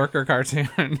a New character. Yorker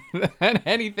cartoon than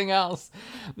anything else.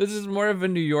 This is more of a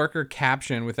New Yorker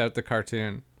caption without the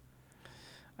cartoon.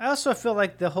 I also feel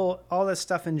like all this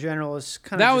stuff in general is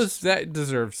kind of That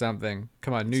deserved something.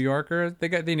 Come on, New Yorker,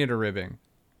 they need a ribbing.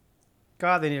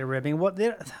 God, they need a ribbing.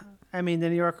 I mean, the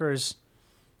New Yorkers.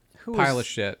 Pile of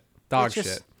shit. Dog it's just-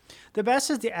 shit. The best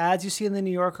is the ads you see in the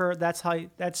New Yorker.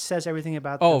 That says everything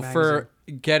about. Oh, the for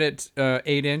get it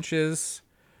 8 inches.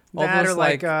 All That those or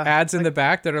like, ads in the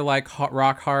back that are like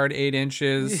rock hard 8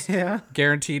 inches. Yeah.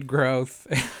 Guaranteed growth.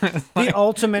 the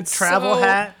ultimate travel so-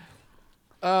 hat.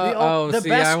 The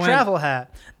best travel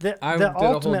hat. The I did a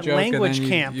whole ultimate joke and language then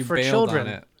camp you for bailed children.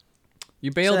 on it.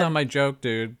 You bailed that- on my joke,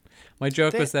 dude. My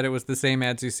joke They- was that it was the same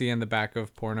ads you see in the back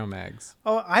of porno mags.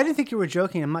 Oh, I didn't think you were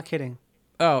joking. I'm not kidding.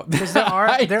 Oh, Because there are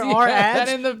I there did are that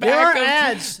ads. in the There are back of-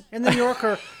 ads in the New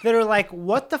Yorker that are like,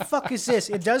 "What the fuck is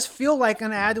this?" It does feel like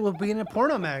an ad that would be in a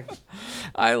porno mag.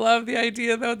 I love the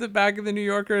idea though. At the back of the New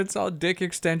Yorker, it's all dick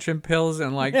extension pills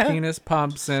and like Yeah. penis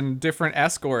pumps and different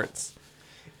escorts.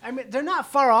 I mean, they're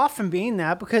not far off from being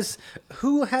that because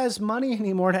who has money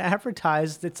anymore to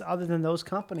advertise that's other than those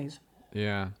companies?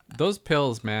 Yeah, those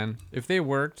pills, man. If they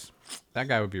worked, that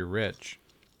guy would be rich.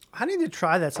 I need to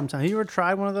try that sometime. Have you ever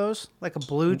tried one of those, like a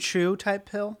Blue Chew type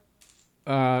pill?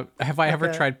 Have I ever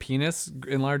a- tried penis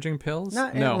enlarging pills?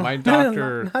 Not No, enla- my not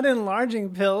doctor. Not enlarging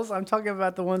pills. I'm talking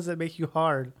about the ones that make you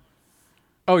hard.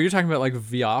 Oh, you're talking about like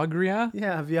Viagra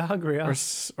Yeah,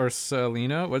 Viagra. or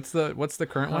Selena? What's the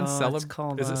current one? It's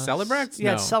called, Is it Celebrex?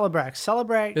 Yeah, no. it's Celebrex.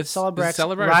 Celebrate. It's Celebrex.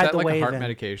 Celebrex. Ride Is that the like wave a heart in.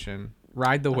 medication?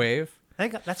 Ride the wave. I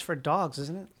think that's for dogs,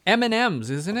 isn't it? M&Ms,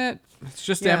 isn't it? It's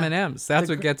just Yeah. M&Ms. That's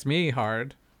The what gets me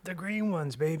hard. The green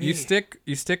ones, baby. You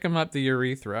stick them up the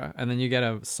urethra, and then you get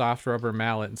a soft rubber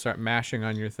mallet and start mashing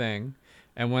on your thing.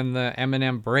 And when the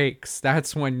M&M breaks,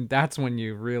 that's when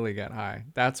you really get high.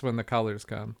 That's when the colors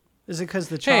come. Is it because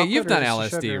the Hey, chocolate? you've or done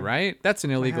is it LSD, sugar? right? That's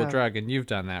an illegal have. drug, and you've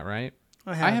done that, right?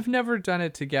 I I have never done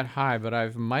it to get high, but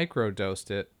I've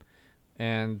microdosed it.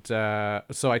 And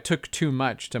so I took too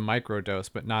much to microdose,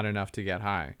 but not enough to get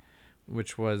high,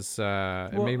 which was, it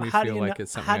Well, made me how do feel you like know-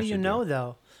 it's something How I do you should know, do.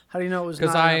 though? How do you know it was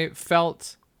Because not I enough?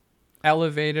 felt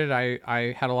elevated.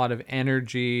 I had a lot of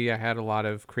energy. I had a lot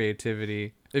of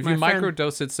creativity. If you My friend-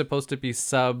 microdose, it's supposed to be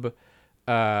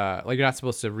like you're not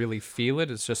supposed to really feel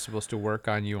it. It's just supposed to work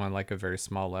on you on like a very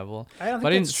small level. I don't think but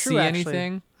I didn't that's true, see actually.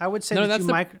 anything. I would say No, that that's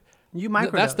you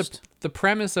That's microdosed. the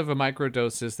premise of a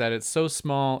microdose is that it's so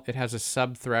small it has a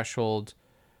sub-threshold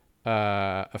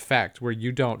effect where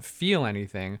you don't feel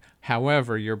anything.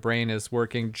 However, your brain is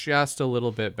working just a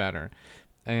little bit better.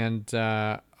 And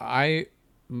did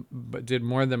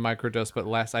more than microdose, but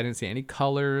less. I didn't see any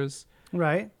colors.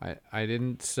 Right. I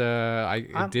didn't.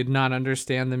 I did not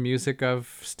understand the music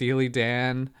of Steely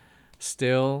Dan.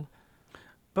 Still,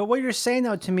 But what you're saying,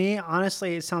 though, to me,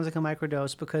 honestly, it sounds like a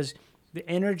microdose because the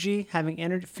energy, having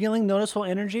energy, feeling noticeable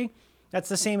energy, that's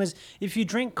the same as if you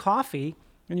drink coffee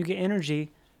and you get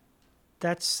energy.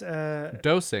 That's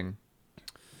Dosing.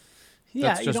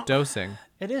 yeah, That's just dosing.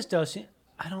 It is dosing.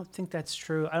 I don't think that's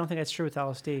true. I don't think that's true with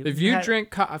LSD. If you drink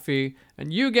coffee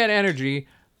and you get energy,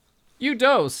 you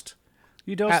dosed.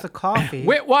 you dose the coffee.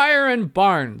 Whitwire and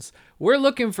Barnes. We're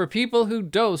looking for people who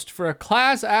dosed for a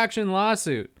class action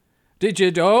lawsuit. Did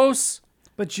you dose?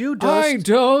 But you dosed. I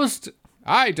dosed.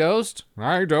 I dosed.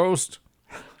 I dosed.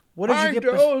 What did you I get?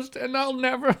 dosed, and I'll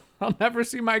never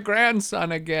see my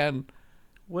grandson again.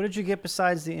 What did you get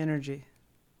besides the energy?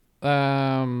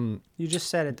 You just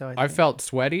said it though. I felt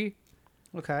sweaty.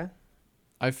 Okay.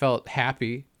 I felt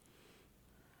happy.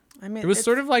 I mean, It was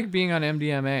sort of like being on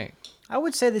MDMA. I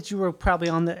would say that you were probably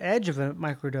on the edge of a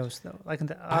microdose though, like in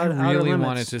the I outer really limits.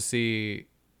 wanted to see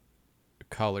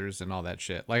colors and all that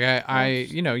shit. Like I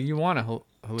you want to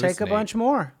hallucinate. Take a bunch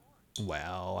more.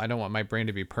 Well, I don't want my brain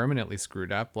to be permanently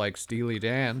screwed up like Steely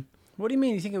Dan. What do you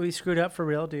mean? You think it would be screwed up for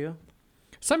real? Do you?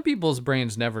 Some people's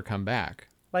brains never come back.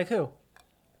 Like who?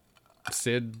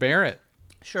 Sid Barrett.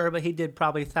 Sure, but he did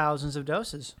probably thousands of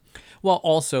doses. Well,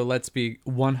 also, let's be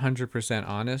 100%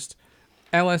 honest.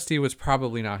 LSD was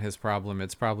probably not his problem.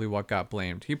 It's probably what got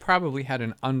blamed. He probably had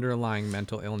an underlying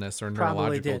mental illness or Probably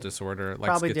neurological did. disorder like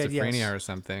Probably schizophrenia did, yes. or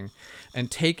something. And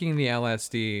taking the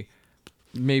LSD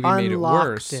maybe made it Unlocked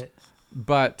worse. it.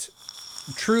 But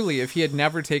truly, if he had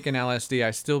never taken LSD,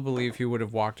 I still believe he would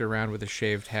have walked around with a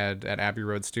shaved head at Abbey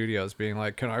Road Studios being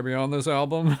like, can I be on this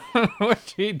album?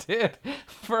 Which he did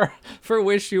for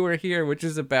Wish You Were Here, which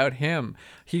is about him.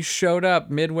 He showed up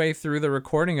midway through the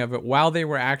recording of it while they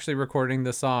were actually recording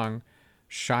the song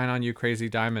Shine On You Crazy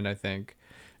Diamond, I think.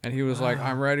 And he was like,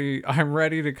 I'm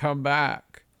ready to come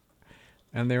back.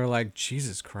 And they were like,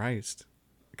 Jesus Christ.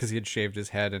 Because he had shaved his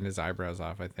head and his eyebrows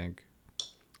off, I think.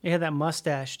 He had that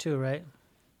mustache too, right?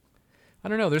 I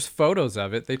don't know. There's photos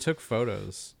of it. They took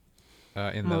photos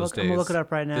in those days. I'm gonna look it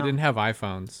up right now. They didn't have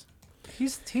iPhones.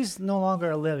 He's no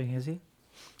longer living, is he?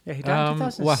 Yeah, he died in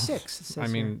 2006. it says I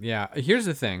mean, here. yeah. Here's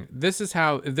the thing. This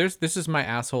is my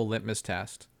asshole litmus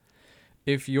test.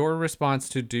 If your response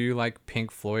to do you like Pink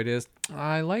Floyd is,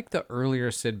 I like the earlier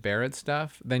Sid Barrett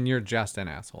stuff, then you're just an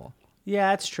asshole. Yeah,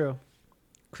 that's true.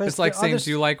 'Cause It's like the saying, others-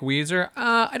 do you like Weezer?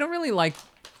 I don't really like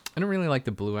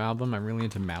the Blue Album. I'm really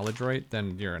into Maladroit.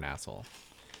 Then you're an asshole.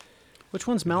 Which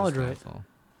one's You're just an Maladroit? asshole.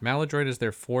 Maladroit is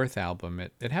their fourth album.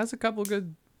 It has a couple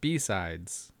good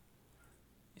B-sides.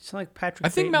 It's like Patrick. I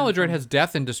think Bateman. Maladroit has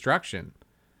Death and Destruction.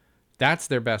 That's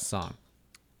their best song.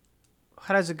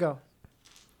 How does it go?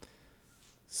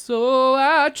 So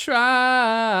I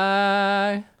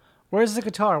try Where's the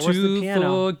guitar? Where's the to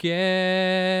piano?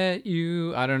 forget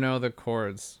you. I don't know the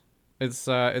chords. It's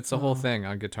a whole thing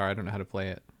on guitar. I don't know how to play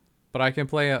it, but I can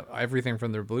play everything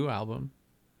from their Blue Album.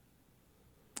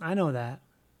 I know that.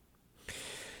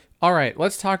 All right,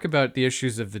 let's talk about the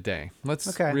issues of the day.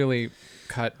 Let's really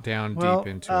cut down Well, deep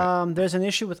into it. there's an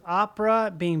issue with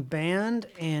opera being banned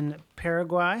in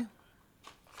Paraguay.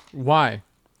 Why?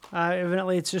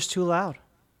 Evidently, it's just too loud.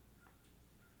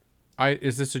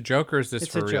 Is this a joke or is this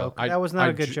It's for a real? joke. That was not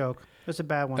a good joke. It was a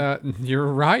bad one. You're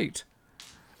right.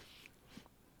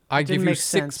 I give didn't you make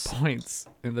 6 sense. points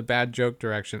in the bad joke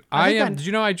direction. I think Did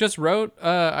you know I just wrote?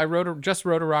 I just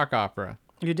wrote a rock opera.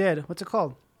 You did. What's it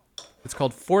called? It's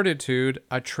called Fortitude: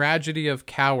 A Tragedy of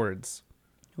Cowards,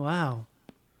 Wow.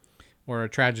 or A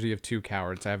Tragedy of Two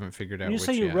Cowards. I haven't figured out When you which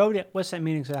say you yet. wrote it, what's that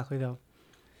mean exactly, though?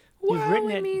 Well,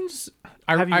 written it it- means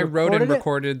Have you I wrote and recorded it?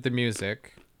 recorded the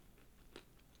music,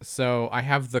 so I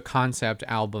have the concept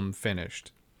album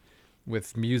finished,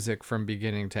 with music from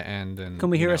beginning to end. And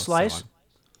Can we hear a so slice?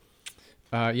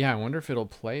 on. Yeah, I wonder if it'll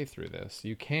play through this.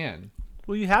 You can.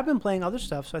 Well, you have been playing other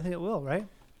stuff, so I think it will, right?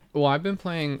 Well, I've been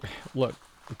playing. Look,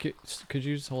 could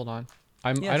you just hold on?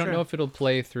 I don't sure. know if it'll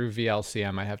play through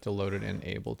VLCM. I have to load it in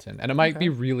Ableton, and it might be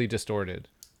really distorted.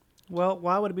 Well,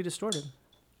 why would it be distorted?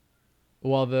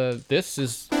 Well,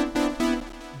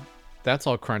 that's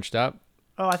all crunched up.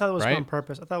 Oh, I thought it was Right? on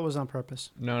purpose. I thought it was on purpose.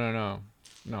 No.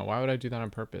 Why would I do that on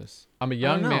purpose? I'm a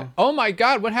young no. man. Oh my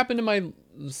God! What happened to my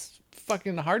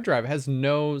fucking hard drive? It has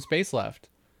no space left.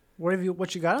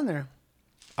 What you got on there?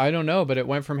 I don't know, but it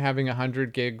went from having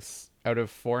 100 gigs out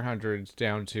of 400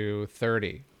 down to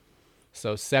 30.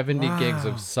 So 70 gigs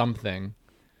of something.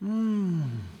 Oh,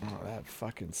 that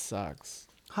fucking sucks.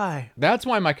 Hi. That's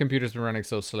why my computer's been running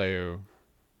so slow.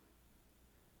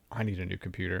 I need a new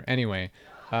computer. Anyway,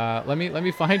 let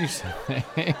me find you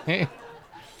something.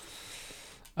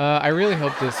 I really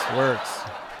hope this works.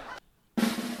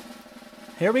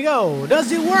 Here we go.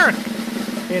 Does it work?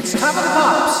 It's Top of the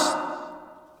Pops.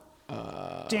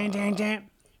 Dang, dang, dang.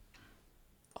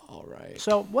 All right.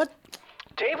 So what?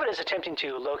 David is attempting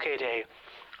to locate a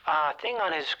thing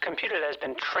on his computer that has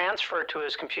been transferred to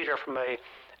his computer from a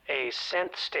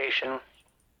synth station,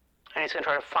 and he's gonna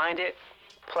try to find it,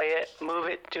 play it, move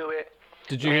it, do it.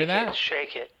 Did you hear that?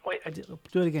 Shake it. Wait,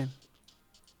 do it again.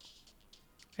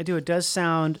 I do. It does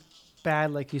sound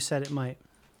bad, like you said it might.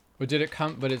 But did it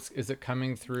come? But is it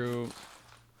coming through?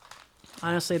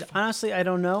 Honestly, I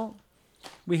don't know.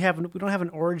 We don't have an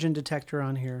origin detector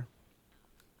on here.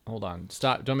 Hold on.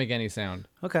 Stop. Don't make any sound.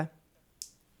 Okay.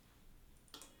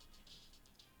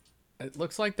 It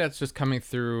looks like that's just coming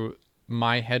through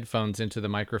my headphones into the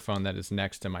microphone that is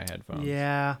next to my headphones.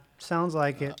 Yeah, sounds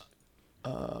like it.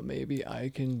 Maybe I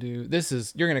can do.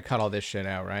 You're gonna cut all this shit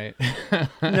out, right?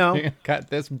 No. You're gonna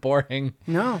cut this boring.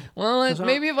 No. Well,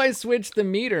 maybe if I switch the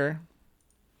meter.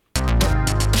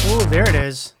 Oh, there it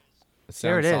is. It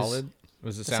There it sounds is. solid.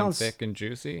 Does it sound thick and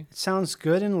juicy? It sounds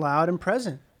good and loud and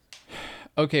present.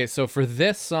 Okay, so for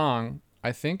this song,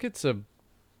 I think it's a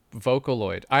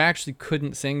Vocaloid. I actually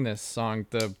couldn't sing this song.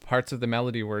 The parts of the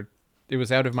melody it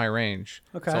was out of my range.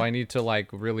 Okay. So I need to like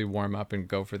really warm up and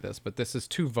go for this. But this is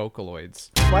 2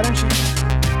 Vocaloids. Why don't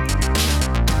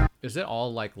you? Is it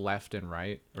all like left and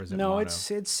right, or is it No, mono? it's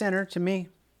center to me.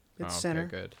 It's Okay, center.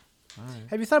 good. All right.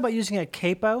 Have you thought about using a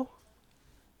capo?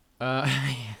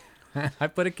 I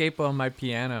put a capo on my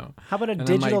piano. How about a and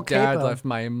digital then my dad capo? left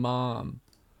my mom.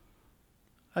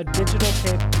 A digital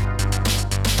capo.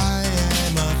 I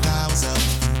am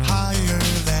 1,000 higher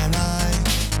than I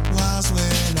was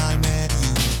when I met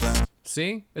you.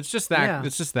 See? It's just that. Yeah.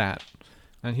 It's just that.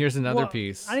 And here's another Well,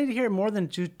 piece. I need to hear more than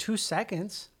 2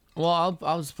 seconds. Well,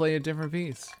 I'll just play a different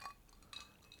piece.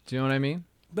 Do you know what I mean?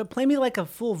 But play me like a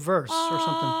full verse or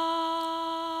something.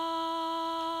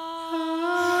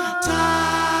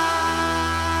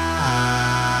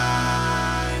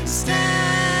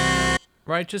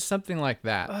 Right, just something like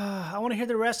that. I want to hear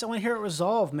the rest. I want to hear it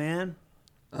resolve, man.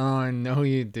 Oh, I know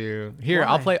you do. Here, Why?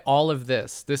 I'll play all of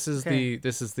this. This is Okay.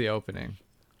 the opening.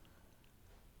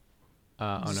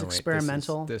 This is wait.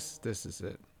 experimental. This is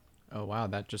it. Oh wow,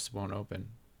 that just won't open.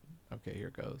 Okay, here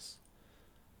goes.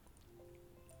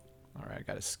 All right, I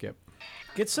gotta skip.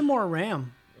 Get some more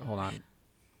RAM. Hold on.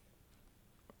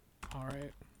 All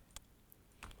right.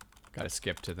 Gotta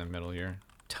skip to the middle here.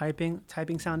 Typing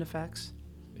sound effects.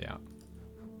 Yeah.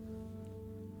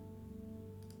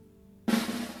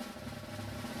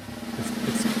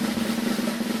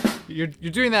 You're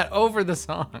doing that over the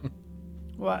song.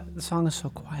 What? The song is so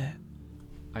quiet.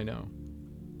 I know.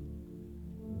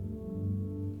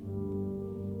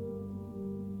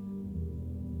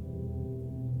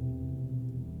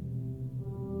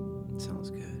 It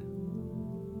sounds good.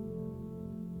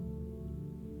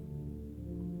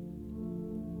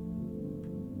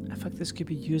 I feel like this could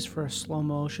be used for a slow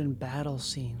motion battle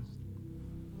scene.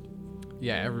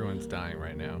 Yeah, everyone's dying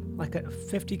right now. Like a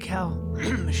 50 cal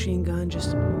machine gun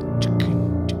just.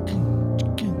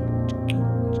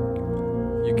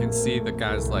 You can see the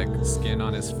guy's like skin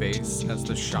on his face as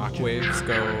the shockwaves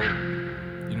go.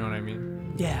 You know what I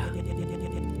mean? Yeah.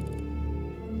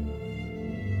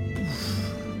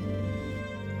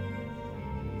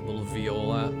 Little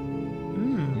viola.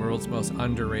 World's most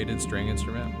underrated string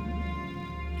instrument.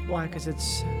 Why? Because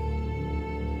it's.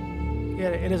 Yeah,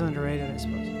 it is underrated, I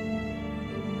suppose.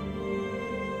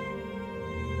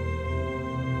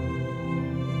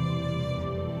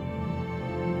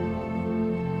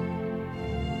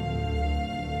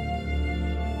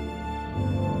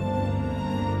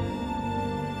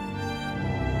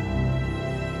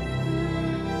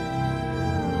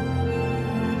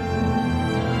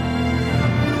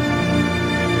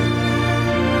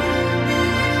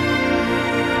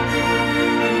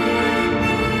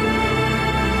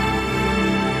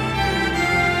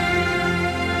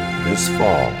 This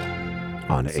fall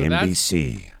on So that's-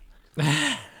 NBC,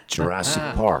 Jurassic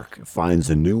Park finds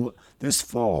a new. This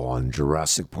fall on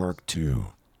Jurassic Park 2,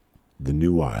 The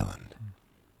New Island.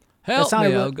 Help sounded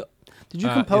me, real- I'll go- Did you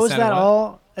it compose sounded that what?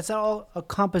 all? That's all a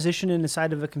composition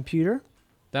inside of a computer?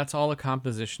 That's all a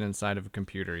composition inside of a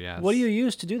computer, yes. What do you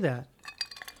use to do that?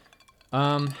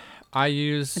 I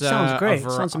use It sounds great. It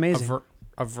sounds amazing.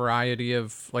 A variety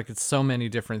of it's so many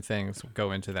different things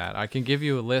go into that. I can give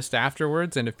you a list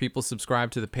afterwards, and if people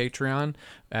subscribe to the Patreon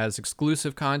as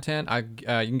exclusive content, you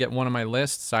can get one of my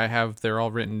lists. They're all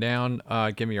written down.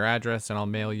 Give me your address, and I'll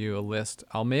mail you a list.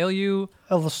 I'll mail you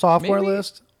Of a software Maybe-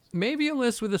 list? maybe a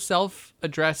list with a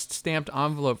self-addressed stamped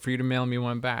envelope for you to mail me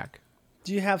one back.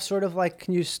 Do you have sort of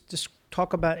can you just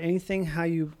talk about anything, how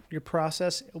your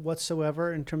process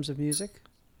whatsoever in terms of music?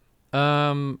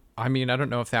 I mean, I don't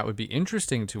know if that would be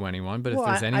interesting to anyone, but Well,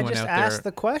 if there's I anyone just out asked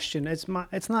there, the question. It's not,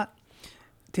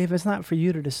 Dave. It's not for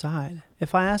you to decide.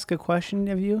 If I ask a question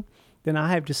of you, then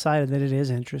I have decided that it is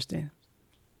interesting.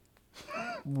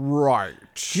 right?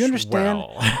 Do you understand?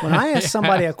 When I ask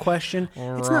somebody a question,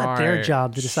 it's not their Right,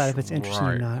 job to decide if it's interesting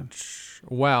or not.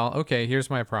 Well, okay, here's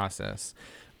my process.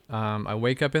 I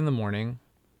wake up in the morning,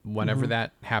 whenever Mm-hmm.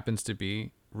 that happens to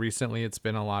be. Recently, it's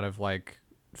been a lot of like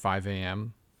 5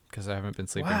 a.m. because I haven't been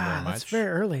sleeping very Wow, much. that's very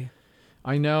early.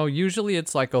 I know. Usually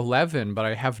it's like 11, but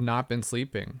I have not been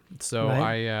sleeping. So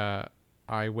Right.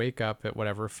 I wake up at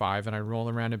whatever 5 and I roll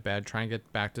around in bed, try and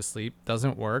get back to sleep.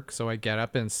 Doesn't work. So I get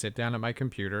up and sit down at my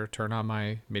computer, turn on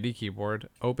my MIDI keyboard,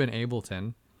 open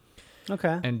Ableton,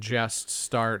 Okay. and just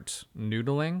start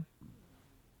noodling.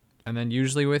 And then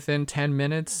usually within 10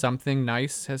 minutes, something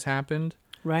nice has happened.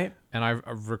 Right. And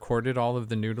I've recorded all of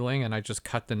the noodling and I just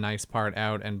cut the nice part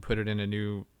out and put it in a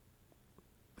new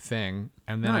thing.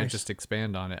 And then I Nice. just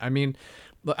expand on it. I mean,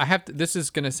 look, I have to, this is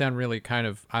going to sound really kind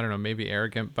of, I don't know, maybe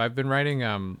arrogant, but I've been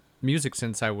writing music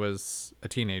since I was a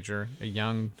teenager, a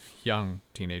young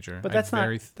teenager. But I have that's not-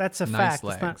 very that's a nice fact.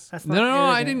 Legs. That's no, not I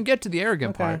arrogant. didn't get to the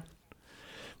arrogant Okay. part.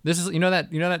 This is, you know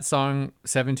that song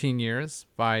 17 Years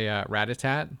by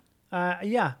Rat-a-tat?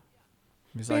 Yeah.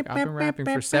 He's like, I've been rapping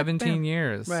for 17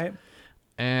 years. Right.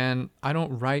 And I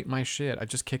don't write my shit. I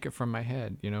just kick it from my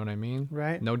head. You know what I mean?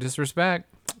 Right. No disrespect,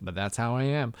 but that's how I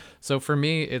am. So for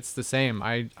me, it's the same.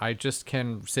 I just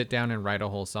can sit down and write a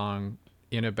whole song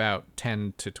in about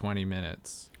 10 to 20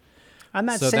 minutes. I'm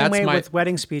that So same that's way my- with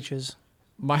wedding speeches.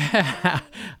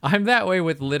 I'm that way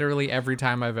with literally every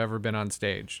time I've ever been on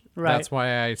stage. Right. That's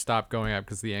why I stopped going up,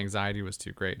 because the anxiety was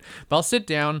too great. But I'll sit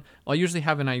down. I'll usually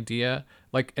have an idea,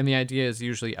 and the idea is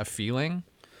usually a feeling.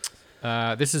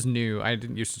 This is new. I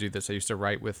didn't used to do this. I used to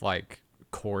write with like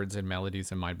chords and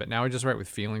melodies in mind, but now I just write with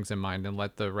feelings in mind and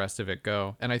let the rest of it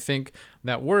go. And I think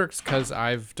that works because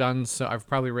I've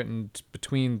probably written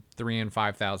between 3,000 and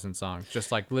 5,000 songs,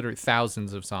 just like literally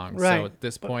thousands of songs. Right. So at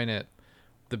this point,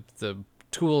 the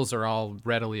tools are all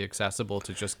readily accessible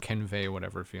to just convey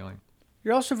whatever feeling.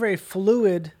 You're also very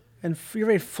fluid and you're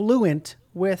very fluent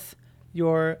with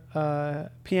your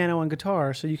piano and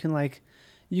guitar. So you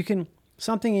can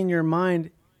something in your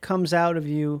mind comes out of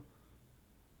you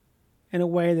in a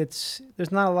way there's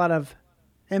not a lot of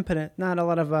impetus, not a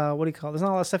lot of there's not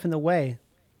a lot of stuff in the way.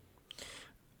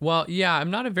 Well, yeah,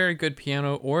 I'm not a very good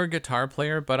piano or guitar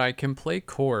player, but I can play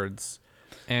chords.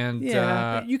 And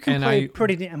Yeah, you can and play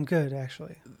pretty damn good,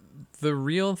 actually. the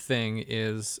real thing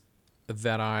is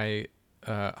that I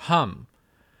hum.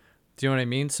 Do you know what I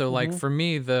mean? So like for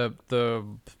me, the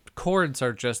chords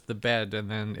are just the bed, and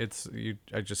then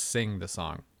I just sing the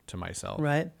song to myself,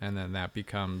 Right. And then that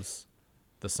becomes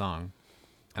the song.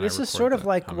 And This I is record sort of the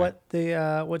like humming. what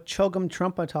Chogyam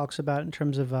Trungpa talks about in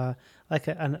terms of like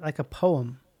a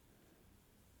poem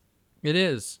It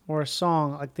is. or a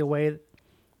song, like the way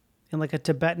in like a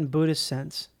Tibetan Buddhist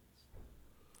sense.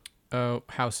 Oh,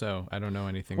 how so? I don't know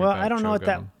anything Well, about I don't know what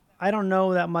that Chogyam. I don't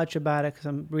know that much about it because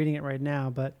I'm reading it right now,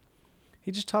 but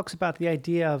he just talks about the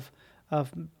idea of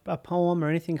a poem or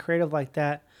anything creative like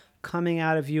that coming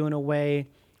out of you in a way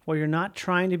where you're not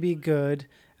trying to be good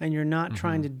and you're not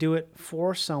trying to do it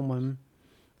for someone.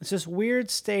 It's this weird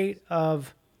state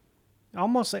of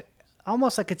almost like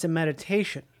it's a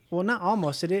meditation. Well, not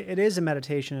almost. It is a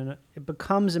meditation, and it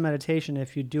becomes a meditation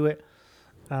if you do it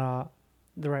the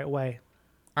right way.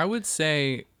 I would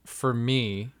say for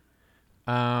me,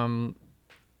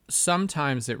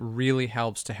 sometimes it really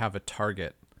helps to have a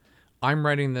target. I'm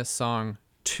writing this song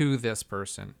to this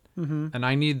person, and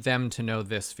I need them to know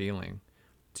this feeling.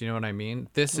 Do you know what I mean?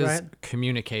 This is Right.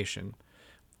 communication.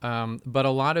 But a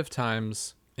lot of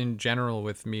times, in general,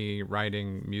 with me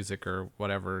writing music or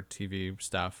whatever TV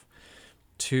stuff,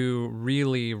 to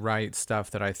really write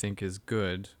stuff that I think is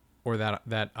good or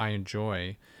that I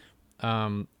enjoy,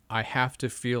 I have to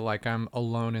feel like I'm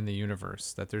alone in the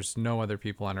universe, that there's no other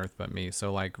people on earth but me.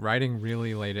 So like writing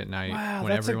really late at night Wow, when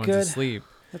that's a everyone's good- asleep,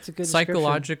 That's a good description.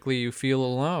 psychologically you feel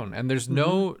alone, and there's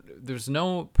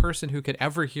no person who could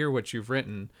ever hear what you've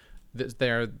written.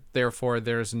 Therefore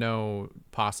there's no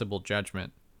possible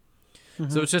judgment.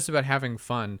 So it's just about having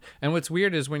fun. And what's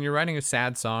weird is when you're writing a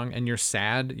sad song and you're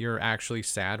sad, you're actually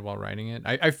sad while writing it.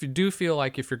 I do feel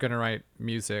like if you're going to write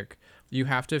music, you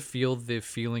have to feel the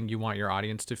feeling you want your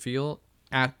audience to feel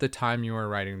at the time you are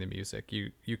writing the music.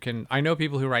 You can, I know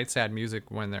people who write sad music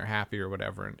when they're happy or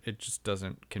whatever, and it just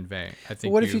doesn't convey. I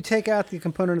think What if you take out the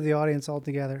component of the audience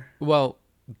altogether? well,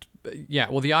 yeah.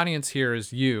 Well, the audience here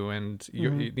is you, and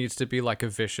it needs to be like a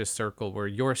vicious circle where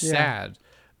you're sad,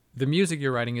 the music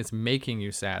you're writing is making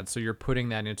you sad, so you're putting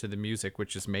that into the music,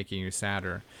 which is making you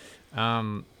sadder.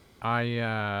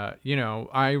 I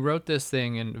wrote this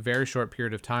thing in a very short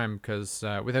period of time because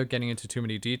without getting into too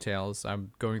many details,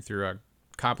 I'm going through a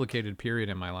complicated period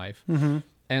in my life. Mm-hmm.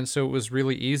 And so it was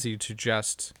really easy to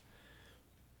just,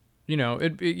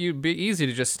 it'd be easy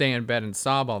to just stay in bed and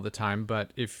sob all the time.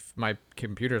 But if my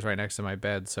computer's right next to my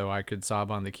bed, so I could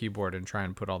sob on the keyboard and try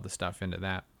and put all the stuff into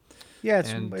that. Yeah,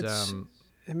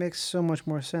 it makes so much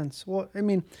more sense. Well, I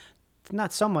mean,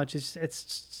 not so much. It's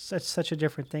such a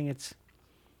different thing. It's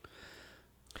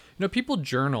people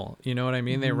journal, you know what I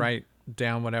mean? They write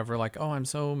down whatever, like, oh, I'm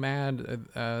so mad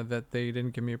that they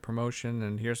didn't give me a promotion,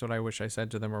 and here's what I wish I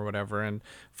said to them or whatever. And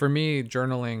for me,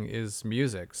 journaling is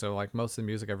music. So like most of the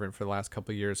music I've written for the last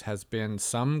couple of years has been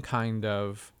some kind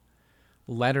of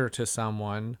letter to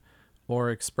someone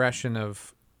or expression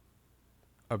of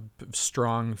a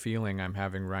strong feeling I'm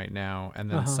having right now, and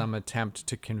then some attempt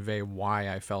to convey why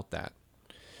I felt that.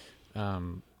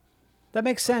 That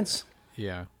makes sense.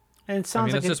 Yeah. And it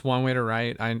sounds that's just one way to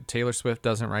write. Taylor Swift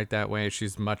doesn't write that way.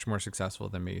 She's much more successful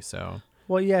than me, so.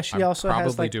 Well, yeah, she I'm also probably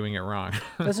has like, doing it wrong.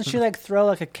 doesn't she like throw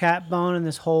like a cat bone in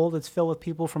this hole that's filled with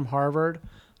people from Harvard,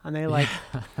 and they like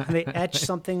and they etch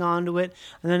something onto it,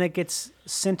 and then it gets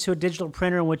sent to a digital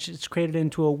printer in which it's created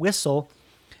into a whistle,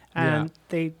 and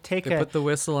they put the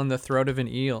whistle in the throat of an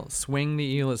eel, swing the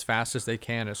eel as fast as they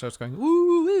can. It starts going. Ooh,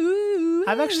 ooh, ooh,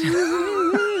 I've actually.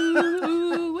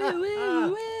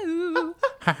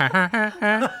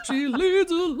 She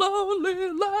leads a lonely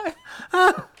life.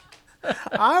 I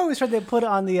always heard they put it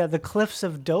on the cliffs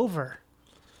of Dover.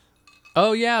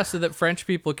 Oh yeah, so that French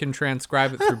people can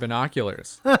transcribe it through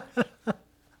binoculars.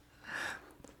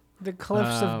 The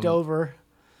cliffs of Dover.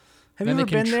 Have you Then ever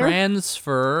they can been there?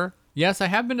 transfer. Yes, I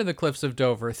have been to the cliffs of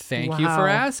Dover. Thank you for Wow.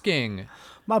 asking.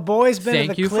 My boy's been Thank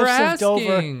to the you for cliffs of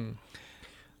Dover. asking.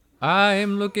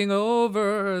 I'm looking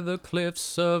over the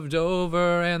cliffs of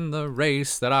Dover and the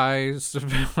race that I was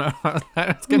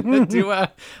going to do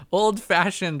a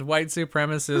old-fashioned white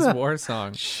supremacist war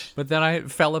song. But then I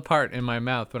fell apart in my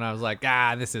mouth when I was like,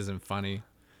 this isn't funny.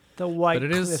 The white But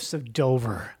it is- cliffs of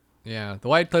Dover. Yeah, the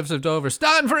white cliffs of Dover.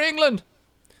 Stand for England!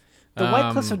 The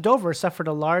white cliffs of Dover suffered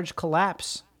a large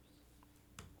collapse.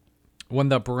 When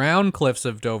the brown cliffs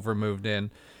of Dover moved in,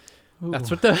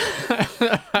 that's what the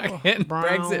fucking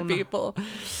Brexit people.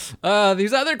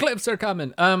 These other clips are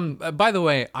coming. By the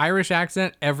way, Irish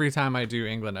accent every time I do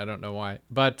England. I don't know why,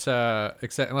 but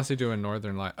except unless I do a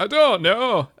Northern line, I don't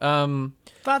know.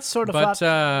 That's sort of.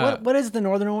 But, what is the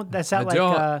northern one? That's at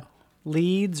like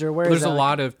Leeds or where? There's is that? a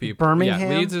lot of people. Birmingham?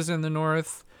 Yeah, Leeds is in the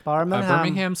north.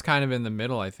 Birmingham's kind of in the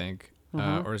middle, I think.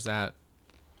 Or is that?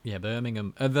 Yeah,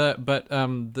 Birmingham.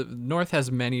 The North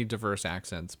has many diverse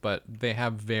accents, but they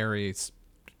have very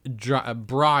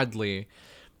broadly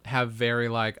have very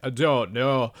like, I don't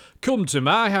know, come to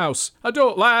my house. I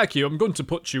don't like you. I'm going to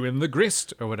put you in the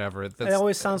grist or whatever. It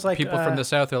always sounds like people from the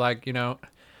South are like,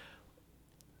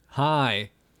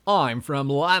 hi, I'm from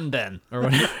London or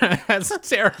whatever. That's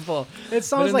terrible. It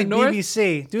sounds in like the North-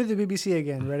 BBC. Do the BBC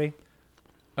again. Ready?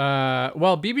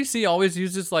 Well, BBC always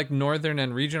uses like northern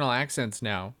and regional accents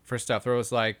now for stuff. There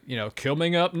was like,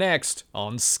 coming up next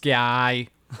on Sky.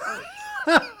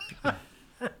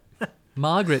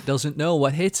 Margaret doesn't know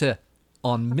what hit her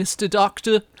on Mr.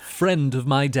 Doctor, friend of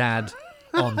my dad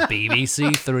on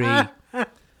BBC Three.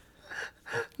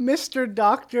 Mr.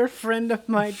 Doctor, friend of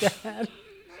my dad.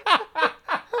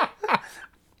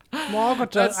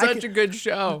 Margaret, That's such a good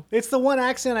show. It's the one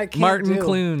accent I can't Martin do.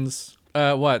 Clunes.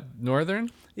 What? Northern?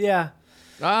 Yeah.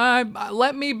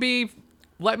 Let me be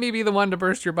the one to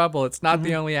burst your bubble. It's not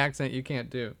the only accent you can't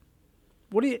do.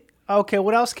 Okay,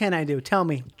 what else can I do? Tell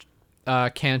me.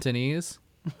 Cantonese.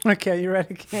 Okay, you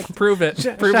ready? Can't. Prove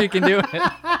it. Prove you can do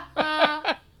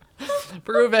it.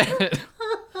 Prove it.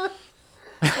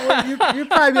 Well, you'd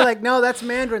probably be like, no, that's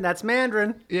Mandarin. That's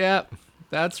Mandarin. Yeah.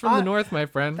 That's from the north, my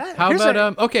friend. How here's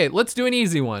about okay, let's do an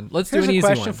easy one. Here's a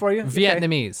question for you. Okay.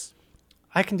 Vietnamese.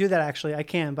 I can do that, actually. I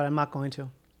can, but I'm not going to.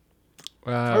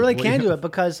 I really can do it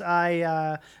because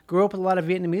I grew up with a lot of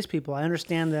Vietnamese people. I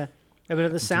understand a bit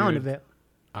of the sound of it.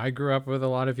 I grew up with a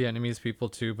lot of Vietnamese people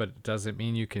too, but it doesn't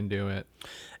mean you can do it.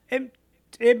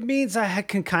 It means I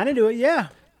can kind of do it, yeah.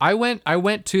 I went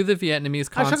to the Vietnamese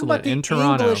I'm talking about consulate in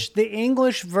Toronto. the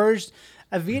English version,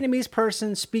 a Vietnamese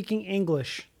person speaking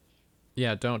English.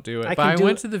 Yeah, don't do it. I But can I do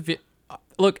went it. to the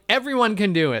look. Everyone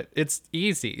can do it. It's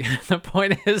easy. The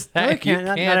point is that I you can't.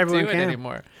 Not can't everyone do it can.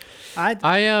 anymore. I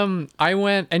I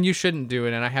went, and you shouldn't do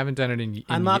it, and I haven't done it in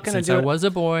I'm not gonna since do I it. was a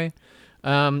boy.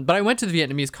 But I went to the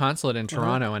Vietnamese consulate in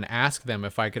Toronto and asked them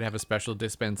if I could have a special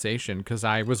dispensation because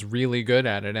I was really good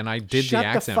at it and I did Shut the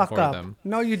accent fuck for up. them.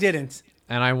 No, you didn't.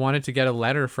 And I wanted to get a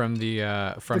letter from the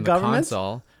government?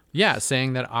 consul. Yeah,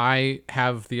 saying that I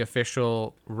have the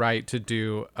official right to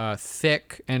do a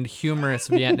thick and humorous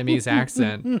Vietnamese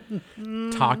accent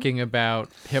talking about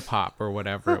hip hop or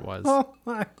whatever it was. Oh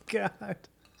my god.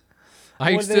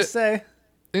 I What used did they to, say?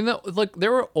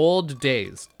 there were old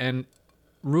days and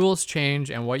rules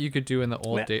change and what you could do in the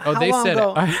old Wait, days. Oh, how they long said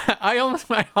ago?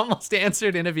 I almost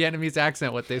answered in a Vietnamese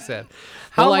accent what they said.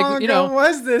 How But, like, long you ago know,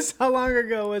 was this? How long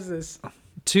ago was this?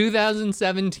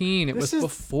 2017. It This was is-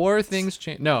 before things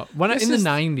changed. No, This in the is-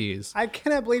 90s. I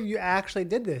cannot believe you actually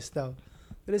did this, though.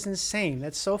 That is insane.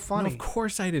 That's so No, funny. of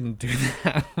course I didn't do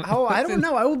that. Oh, I don't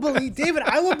know. I will believe David.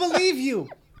 I will believe you.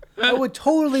 I would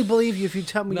totally believe you if you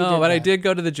tell me. you No, did but I that. did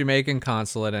go to the Jamaican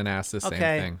consulate and ask the same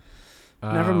Okay. thing.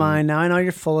 Never mind. Now I know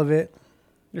you're full of it.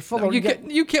 You're full of.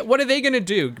 You can't. What are they gonna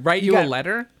do? Write you a got-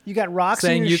 letter You got rocks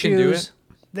saying in your you shoes. can do it?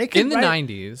 They can In the write,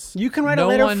 90s? You can write no a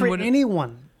letter one for would-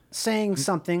 anyone saying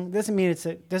something. Doesn't mean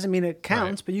it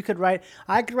counts. Right. But you could write.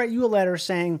 I could write you a letter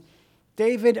saying,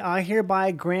 David, I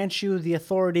hereby grant you the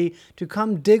authority to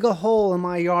come dig a hole in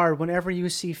my yard whenever you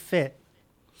see fit.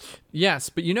 Yes,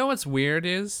 but you know what's weird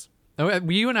is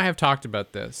you and I have talked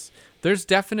about this. There's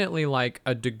definitely like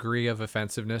a degree of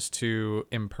offensiveness to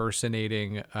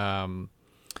impersonating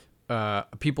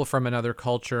people from another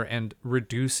culture and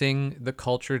reducing the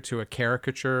culture to a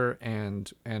caricature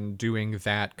and doing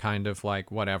that kind of like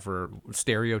whatever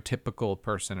stereotypical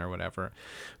person or whatever.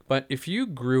 But if you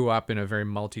grew up in a very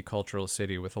multicultural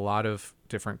city with a lot of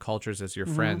different cultures as your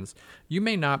friends, you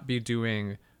may not be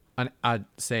doing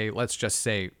let's just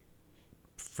say,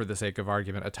 for the sake of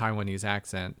argument, a Taiwanese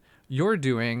accent. You're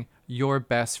doing your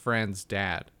best friend's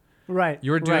dad. Right.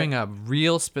 You're doing right. a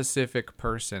real specific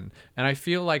person, and I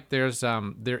feel like there is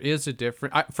a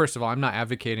different. First of all, I'm not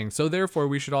advocating, so therefore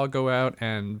we should all go out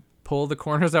and pull the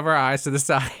corners of our eyes to the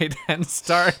side and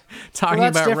start talking Well,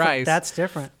 that's about different. rice. That's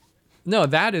different. No,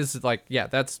 that is like, yeah,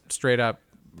 that's straight up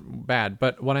bad.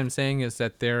 But what I'm saying is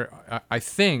that I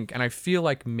think, and I feel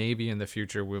like maybe in the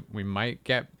future we might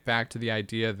get back to the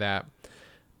idea that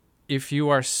if you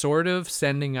are sort of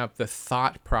sending up the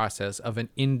thought process of an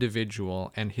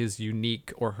individual and his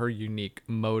unique or her unique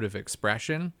mode of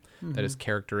expression that is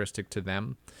characteristic to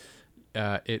them,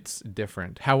 it's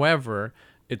different. However,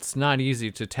 it's not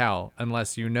easy to tell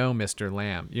unless you know Mr.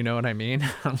 Lamb. You know what I mean?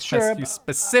 Unless Sure, you but-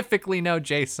 specifically know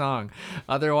Jay Song.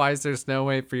 Otherwise, there's no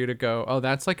way for you to go, oh,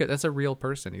 that's a real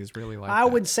person. He's really like I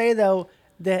that. would say though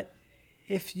that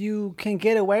if you can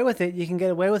get away with it, you can get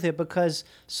away with it because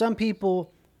some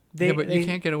people Yeah, but you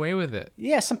can't get away with it.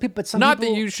 Yeah, some people. But some Not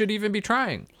people, that you should even be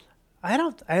trying. I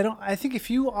don't. I think if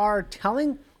you are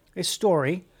telling a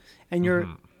story, and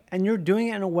you're doing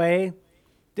it in a way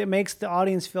that makes the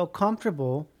audience feel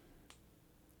comfortable,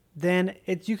 then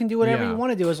you can do whatever you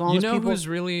want to do as long as people. who's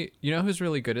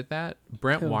really good at that?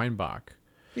 Brent Weinbach.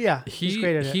 Yeah, he's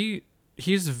great at it.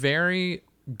 He's very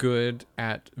good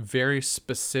at very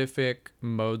specific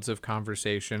modes of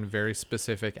conversation, very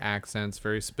specific accents,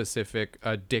 very specific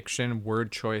diction,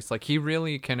 word choice. Like he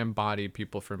really can embody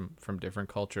people from different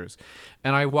cultures.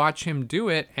 And I watch him do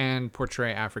it and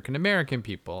portray African American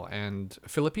people and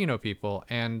Filipino people,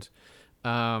 and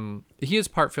he is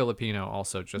part Filipino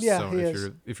also, just Yeah, so he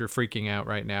is. if you're freaking out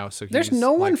right now. So There's he's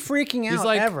no one like- freaking he's out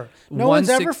like ever. No one's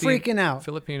ever 1/16 freaking out.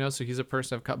 Filipino, so he's a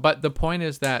person of but the point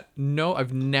is that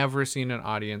I've never seen an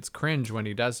audience cringe when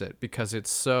he does it because it's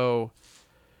so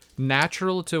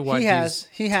natural to what He has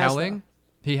telling.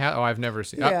 He has. Oh, I've never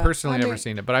seen. Yeah, I've personally I never mean-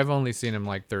 seen it, but I've only seen him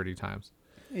like 30 times.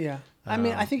 Yeah, I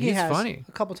mean, I think he he's has funny.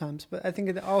 a couple times, but I think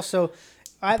it also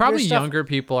Probably there's stuff- younger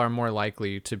people are more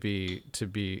likely to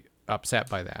be upset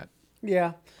by that.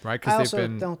 Yeah, Right, 'cause I they've also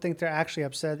been- don't think they're actually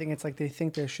upset. I think it's like they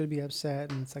think they should be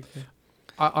upset, and it's like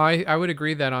I would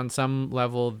agree that on some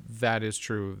level that is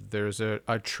true. There's a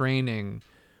training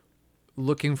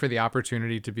looking for the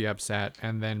opportunity to be upset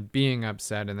and then being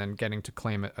upset and then getting to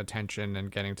claim attention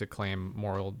and getting to claim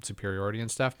moral superiority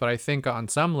and stuff. But I think on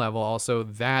some level also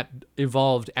that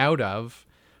evolved out of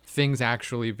things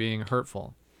actually being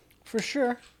hurtful for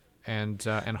sure. and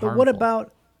harmful. But what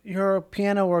about your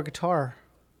piano or guitar?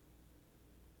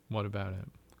 What about it?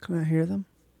 Can I hear them?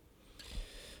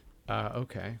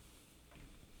 Okay.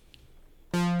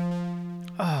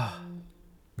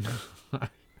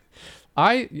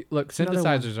 Look, Another one.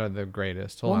 synthesizers are the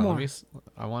greatest. Hold One on, more. let me.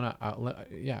 I want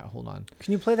to. Hold on.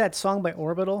 Can you play that song by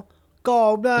Orbital?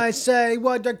 Go, I say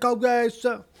what the go, I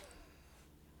say.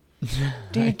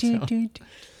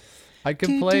 I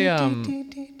could play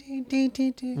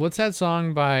what's that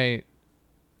song by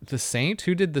The Saint?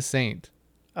 Who did The Saint?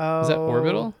 Oh, Is that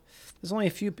Orbital? There's only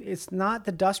a few. It's not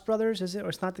the Dust Brothers, is it? Or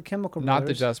it's not the Chemical Not the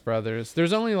Brothers? Dust Brothers.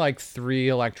 There's only like 3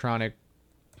 electronic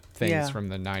things Yeah. from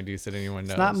the 90s that anyone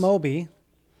knows. It's not Moby.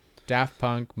 Daft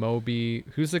Punk, Moby.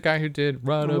 Who's the guy who did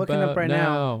Right I'm looking About up right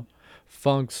now.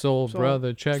 Funk Soul So,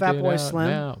 Brother, check Fat it Boy out Slim?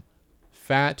 now.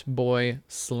 Fat Boy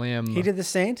Slim. He did the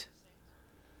Saint.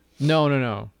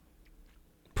 No.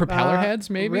 Propeller Heads,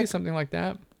 maybe? Rick- Something like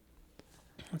that.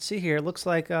 Let's see here. It looks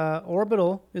like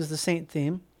Orbital is the Saint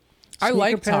theme. I Sneaker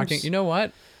like Pimps- talking. You know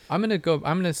what? I'm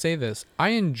gonna say this. I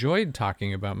enjoyed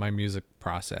talking about my music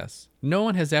process. No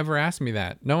one has ever asked me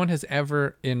that. No one has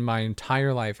ever in my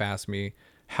entire life asked me,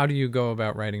 how do you go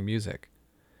about writing music?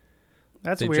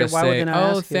 That's They weird. just Why say, would they not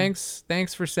ask you?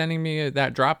 thanks for sending me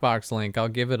that Dropbox link. I'll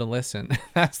give it a listen.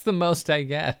 That's the most I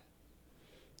get.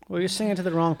 Well, you're singing to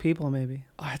the wrong people, maybe.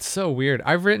 Oh, it's so weird.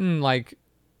 I've written like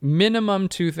minimum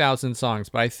 2,000 songs,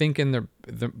 but I think in the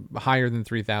higher than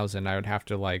 3,000, I would have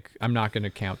to like, I'm not going to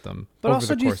count them. But over also,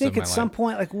 the do you course think of at my some life.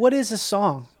 point, like, what is a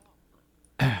song?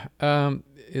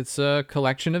 It's a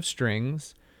collection of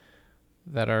strings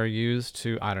that are used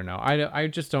to, I don't know. I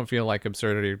just don't feel like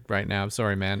absurdity right now. I'm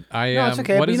sorry, man. No, it's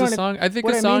okay. What but is you a know song? I think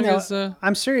what a song though, is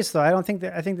I'm serious though. I think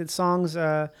that songs.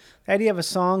 The idea of a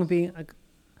song being like,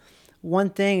 one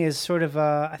thing is sort of.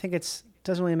 I think it's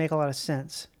doesn't really make a lot of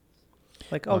sense.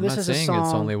 Like, oh, I'm this not is a saying song.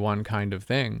 it's only one kind of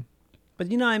thing.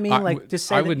 But you know what I mean? Like, just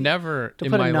say I that would you- never to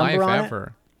in put a my life number on it?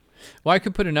 ever. Well, I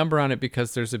could put a number on it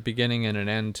because there's a beginning and an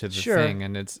end to the Sure. thing,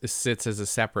 and it sits as a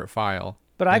separate file.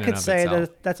 But I in and could of say itself.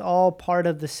 that that's all part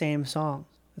of the same song.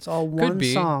 It's all one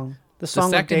be. song. The the song of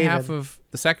second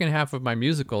David. half of my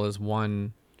musical is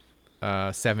one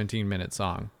 17-minute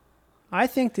song. I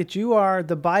think that you are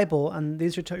the Bible, and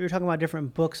these are you're talking about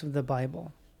different books of the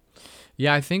Bible.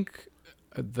 Yeah, I think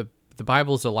the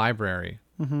Bible's a library.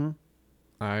 Mm-hmm.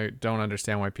 I don't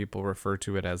understand why people refer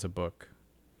to it as a book.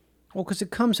 Well, because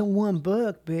it comes in one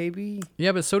book, baby.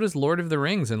 Yeah, but so does Lord of the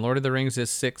Rings, and Lord of the Rings is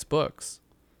 6 books.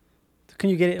 Can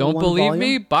you get it? Don't in one believe volume?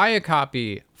 me? Buy a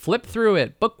copy. Flip through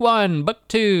it. Book 1, Book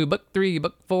 2, Book 3,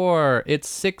 Book 4. It's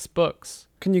 6 books.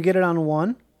 Can you get it on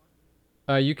one?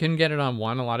 You can get it on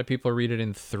 1. A lot of people read it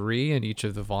in 3, and each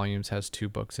of the volumes has 2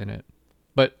 books in it.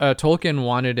 But Tolkien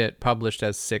wanted it published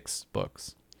as 6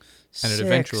 books, and it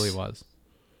eventually was.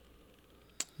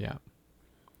 Yeah.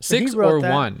 he 6 wrote or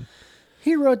that. 1.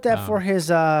 He wrote that for his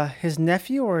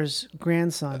nephew or his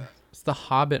grandson. It's The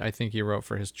Hobbit, I think he wrote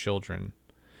for his children.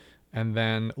 And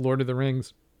then Lord of the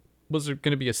Rings was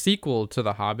going to be a sequel to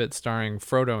The Hobbit starring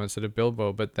Frodo instead of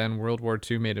Bilbo, but then World War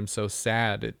II made him so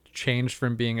sad. It changed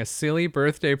from being a silly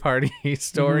birthday party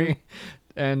story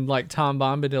and like Tom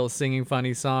Bombadil singing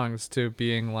funny songs to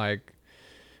being like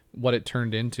what it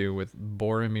turned into with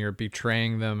Boromir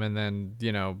betraying them and then,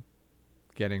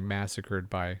 getting massacred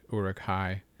by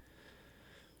Uruk-hai.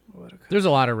 There's a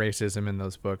lot of racism in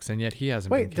those books, and yet he hasn't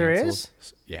been Wait, there canceled.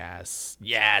 is?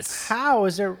 Yes. How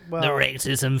is there? Well, The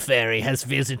racism fairy has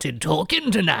visited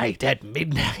Tolkien tonight at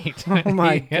midnight. oh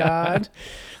my Yeah. God!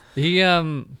 He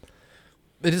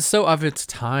it is so of its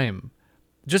time.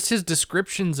 Just his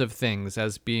descriptions of things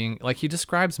as being like he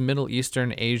describes Middle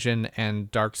Eastern, Asian, and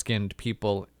dark-skinned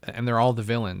people, and they're all the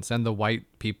villains, and the white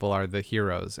people are the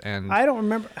heroes. And I don't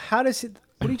remember. How does it?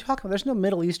 What are you talking about? There's no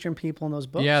Middle Eastern people in those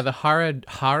books. yeah, the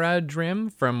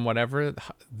Haradrim from whatever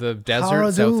the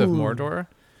desert south of Haradrim. Mordor.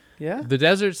 Yeah. The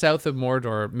desert south of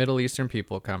Mordor, Middle Eastern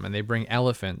people come and they bring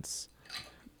elephants,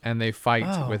 and they fight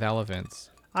Oh. with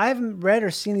elephants. I haven't read or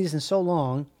seen these in so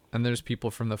long. And there's people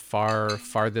from the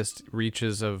farthest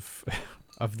reaches of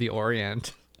the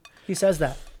Orient. He says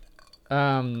that.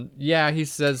 Yeah, he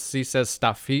says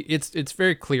stuff. It's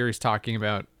very clear he's talking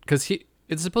about because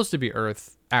it's supposed to be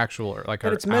Earth, actual Earth, like But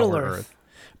our, it's Middle our Earth.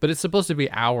 But it's supposed to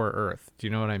be our Earth. Do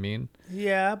you know what I mean?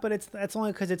 Yeah, but that's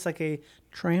only because it's like a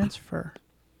transfer.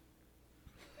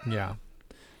 Yeah.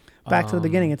 Back to the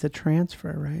beginning. It's a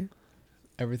transfer, right?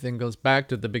 Everything goes back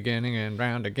to the beginning and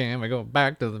round again. We go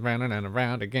back to the round and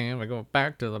around again. We go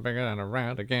back to the beginning and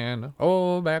around again.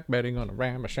 Oh, back betting on a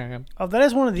ram a sham. Oh, that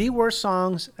is one of the worst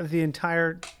songs of the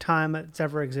entire time it's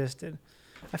ever existed.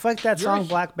 I feel like that song,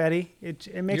 Black Betty, it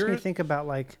makes me you're- think about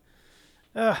like,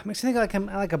 makes me think like I'm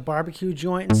at like a barbecue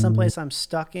joint in someplace I'm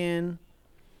stuck in.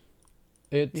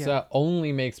 It Yeah.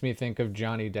 only makes me think of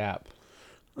Johnny Depp.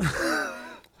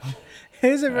 It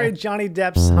is a very Johnny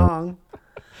Depp song.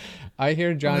 I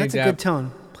hear Oh, Johnny that's Depp. a good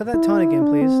tone. Play that tone again,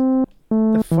 please.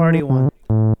 The farty one.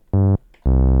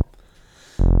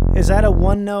 Is that a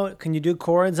one note? Can you do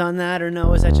chords on that or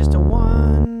no? Is that just a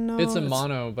one note? It's a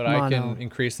mono, but I mono. can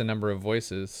increase the number of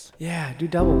voices. Yeah, do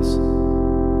doubles.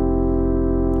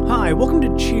 Hi, welcome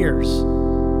to Cheers.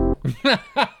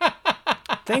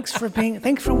 Thanks for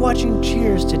watching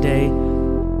Cheers today.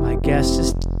 My guest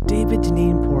is David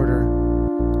Deneen Porter,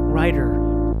 writer,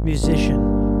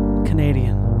 musician,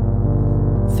 Canadian,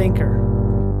 thinker,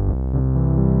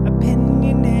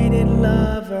 opinionated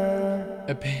lover.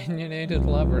 Opinionated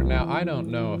lover. Now, I don't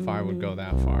know if I would go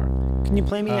that far. Can you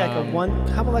play me like a one?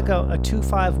 How about like a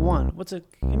 2-5-1?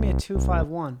 Give me a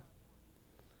 2-5-1.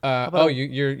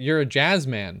 You're a jazz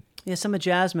man. Yes, I'm a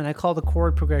jazzman. I call the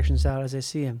chord progressions out as I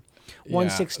see them.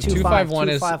 1-6-2-5, 2-5-1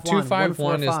 is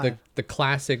 2-5-1 is the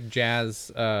classic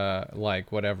jazz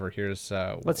like whatever. Here's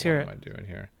Let's hear it. What am I doing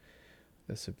here?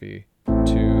 This would be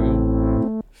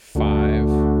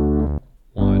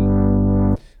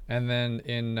 2-5-1. And then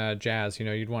in jazz,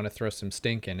 you'd want to throw some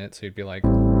stink in it, so you'd be like 2,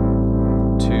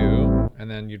 and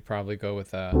then you'd probably go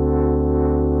with a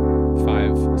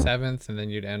 5/7, and then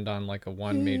you'd end on like a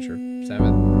 1 major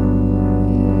 7th.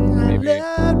 Maybe throw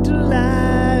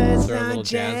a little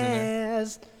jazz in there.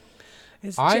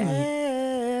 It's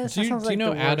jazz. Do you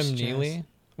know Adam Neely?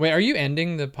 Wait, are you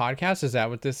ending the podcast? Is that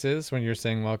what this is when you're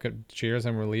saying welcome, cheers,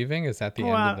 and we're leaving? Is that the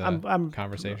end of the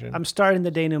conversation? I'm starting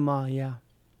the denouement, yeah.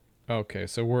 Okay,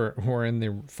 so we're in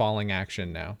the falling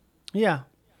action now. Yeah.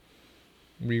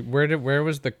 Where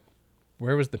was the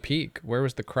peak? Where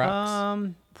was the crux?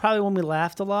 Probably when we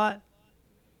laughed a lot.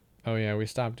 Oh yeah, we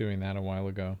stopped doing that a while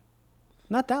ago.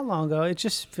 Not that long ago. It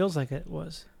just feels like it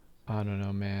was. I don't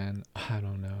know, man. I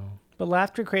don't know. But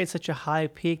laughter creates such a high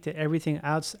peak that everything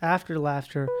after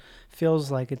laughter feels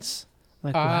like it's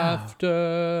like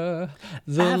after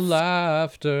the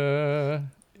laughter.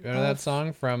 You know that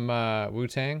song from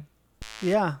Wu-Tang?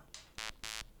 Yeah.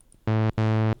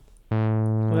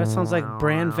 Well, that sounds like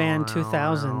Brand Van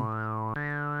 2000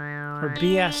 or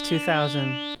BS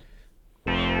 2000.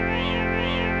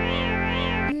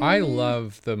 I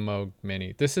love the Moog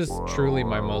Mini. This is truly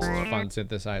my most fun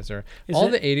synthesizer. The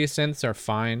 80s synths are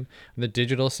fine. The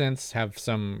digital synths have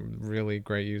some really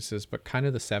great uses, but kind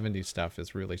of the 70s stuff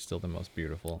is really still the most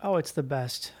beautiful. Oh, it's the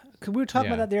best. 'Cause we were talking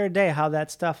about that the other day, how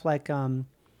that stuff like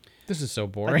this is so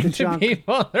boring to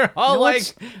people. They're all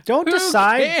don't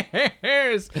decide. Who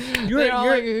cares?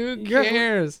 Who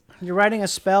cares? You're writing a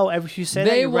spell. If you say that,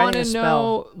 They you're want writing to a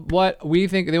know spell. what we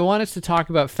think. They want us to talk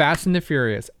about Fast and the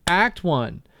Furious, Act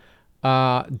 1.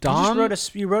 Dom,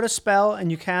 you wrote a spell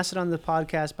and you cast it on the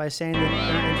podcast by saying that you're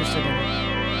not interested in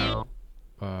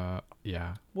it.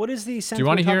 Yeah. What is the sense you we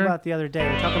wanna were talking hear? about the other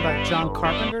day? We're talking about John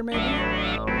Carpenter, maybe?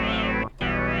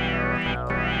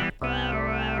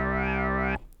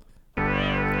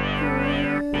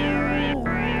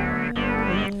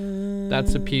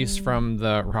 That's a piece from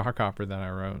the rock opera that I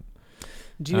wrote.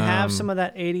 Do you have some of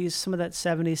that 80s, some of that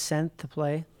 70s synth to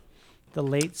play? The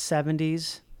late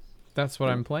 70s? That's what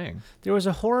I'm playing. There was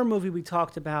a horror movie we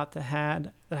talked about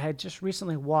that I had just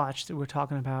recently watched that we were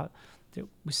talking about. That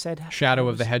we said Shadow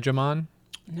of the Hegemon?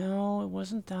 No, it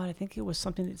wasn't that. I think it was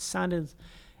something that sounded.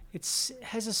 It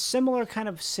has a similar kind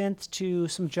of synth to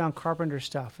some John Carpenter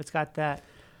stuff. It's got that.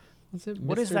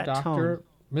 What is that tone?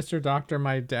 Mr. Doctor,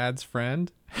 my dad's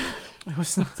friend? It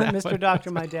was Mr. Doctor,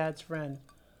 my dad's friend.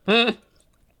 That's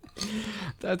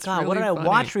God, really what did I funny.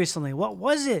 watch recently? What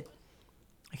was it?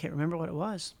 I can't remember what it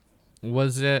was.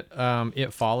 Was it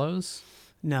It Follows?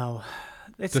 No.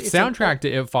 The soundtrack to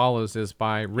It Follows is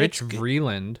by Rich It's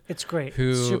Vreeland. It's great.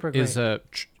 Who Super great. is a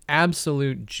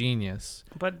absolute genius.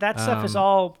 But that stuff is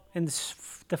all in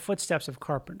the footsteps of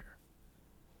Carpenter.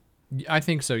 I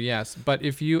think so, yes. But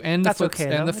if you end That's the, okay,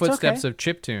 and though. the It's footsteps okay. of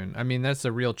chiptune, I mean, that's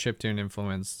a real chiptune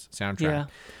influenced soundtrack.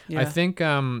 Yeah. I think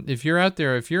if you're out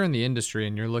there, if you're in the industry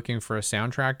and you're looking for a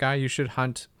soundtrack guy, you should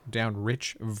hunt down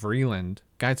Rich Vreeland.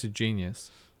 Guy's a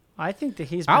genius. I think that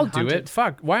he's been I'll do hunted. it.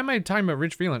 Fuck. Why am I talking about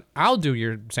Rich Vreeland? I'll do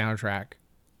your soundtrack.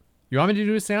 You want me to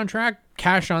do a soundtrack?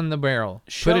 Cash on the barrel.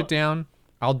 Put it down.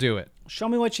 I'll do it. Show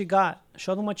me what you got.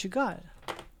 Show them what you got.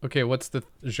 Okay, what's the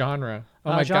genre? Oh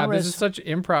my god, genre this is- is such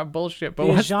improv bullshit. But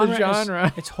The what's the is-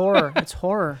 genre? it's horror. It's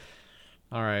horror.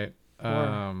 All right.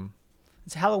 Horror.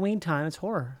 It's Halloween time. It's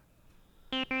horror.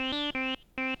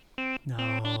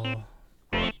 No.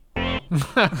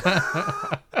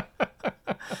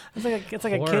 It's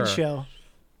like a Horror. kid show.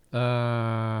 It's a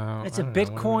I don't know, what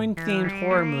Bitcoin themed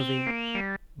horror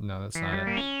movie. No, that's not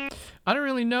it. I don't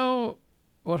really know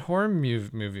what horror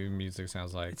movie music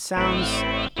sounds like. It sounds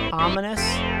ominous.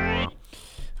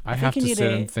 I have you to need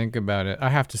sit a- and think about it. I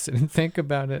have to sit and think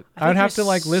about it. I think I'd have to your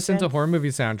like listen to synth- horror movie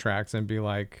soundtracks and be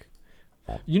like,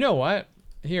 you know what?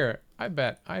 Here, I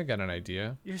bet I got an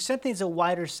idea. Your synth needs a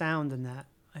wider sound than that,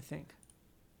 I think.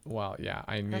 Well, yeah,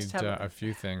 I has need to have a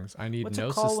few things. I need What's no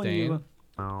it called when sustain. you...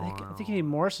 I think you need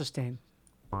more sustain.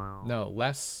 No,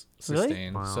 less Really?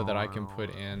 sustain so that I can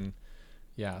put in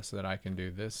Yeah, so that I can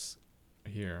do this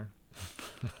here.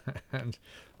 And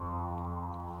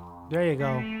There you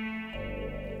go.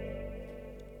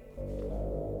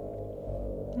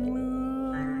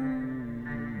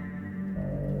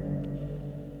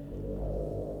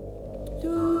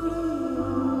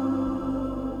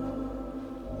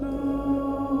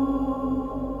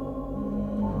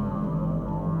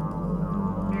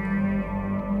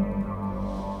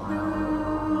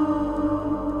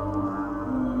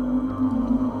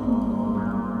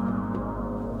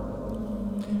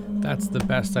 that's the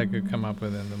best I could come up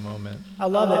with in the moment. I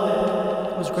love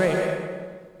it. It was great.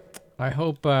 I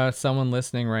hope someone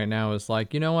listening right now is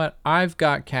like, you know what? I've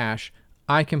got cash.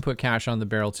 I can put cash on the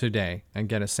barrel today and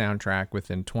get a soundtrack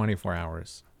within 24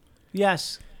 hours.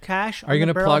 Yes, Cash. Are you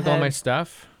going to plug all my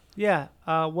stuff? Yeah.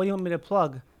 What do you want me to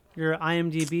plug? Your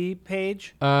IMDb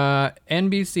page?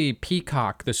 NBC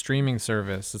Peacock, the streaming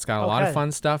service. It's got a lot of Okay.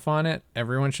 fun stuff on it.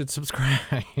 Everyone should subscribe.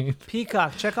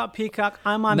 Peacock. Check out Peacock.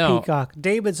 I'm on No, Peacock.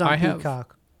 David's on I have-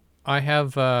 Peacock. I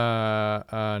have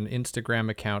an Instagram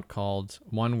account called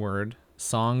one word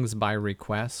Songs by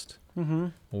Request,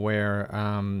 where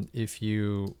if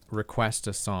you request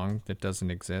a song that doesn't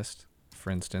exist,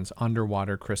 for instance,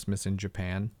 Underwater Christmas in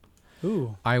Japan,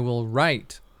 Ooh. I will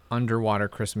write Underwater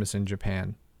Christmas in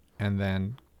Japan and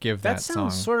then give That that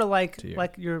sounds song. sort of like to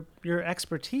you. your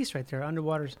expertise right there.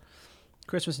 Underwater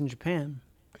Christmas in Japan.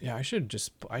 Yeah,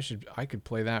 I could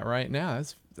play that right now.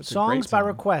 That's a great Songs by song.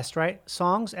 request, right?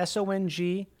 Songs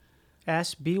SONGS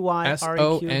SONGS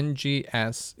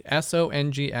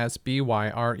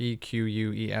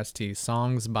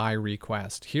Songs by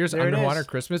Request. Here's There it Underwater is.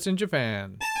 Christmas in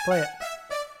Japan. Play it.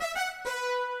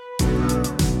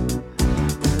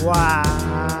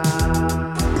 Wow.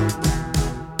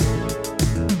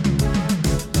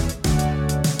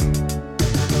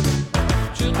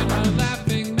 Children are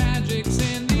laughing, magic's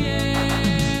in the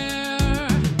air.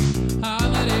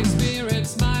 Holiday spirit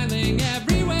smiling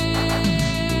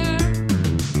everywhere.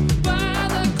 While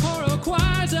the choral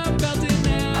choirs are belting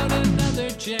out another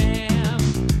jam.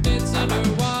 It's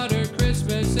Underwater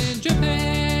Christmas in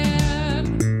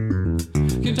Japan.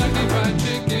 Kentucky Fried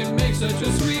Chicken makes such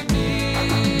a sweet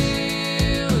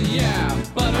meal. Yeah,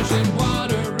 buttershed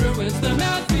water ruins the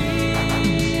mouthfeel.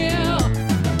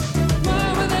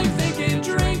 What were they thinking,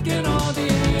 drinking all the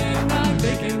eggnog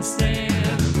they can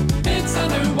stand? It's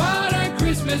Underwater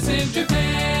Christmas in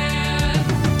Japan.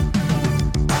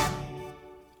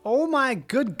 Oh my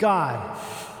good God.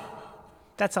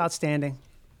 That's outstanding.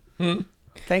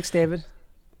 Thanks, David.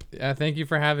 Yeah, thank you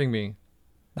for having me.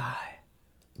 Bye.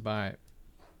 Bye.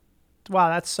 Wow,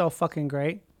 that's so fucking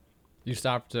great. You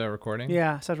stopped recording?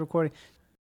 Yeah, start recording.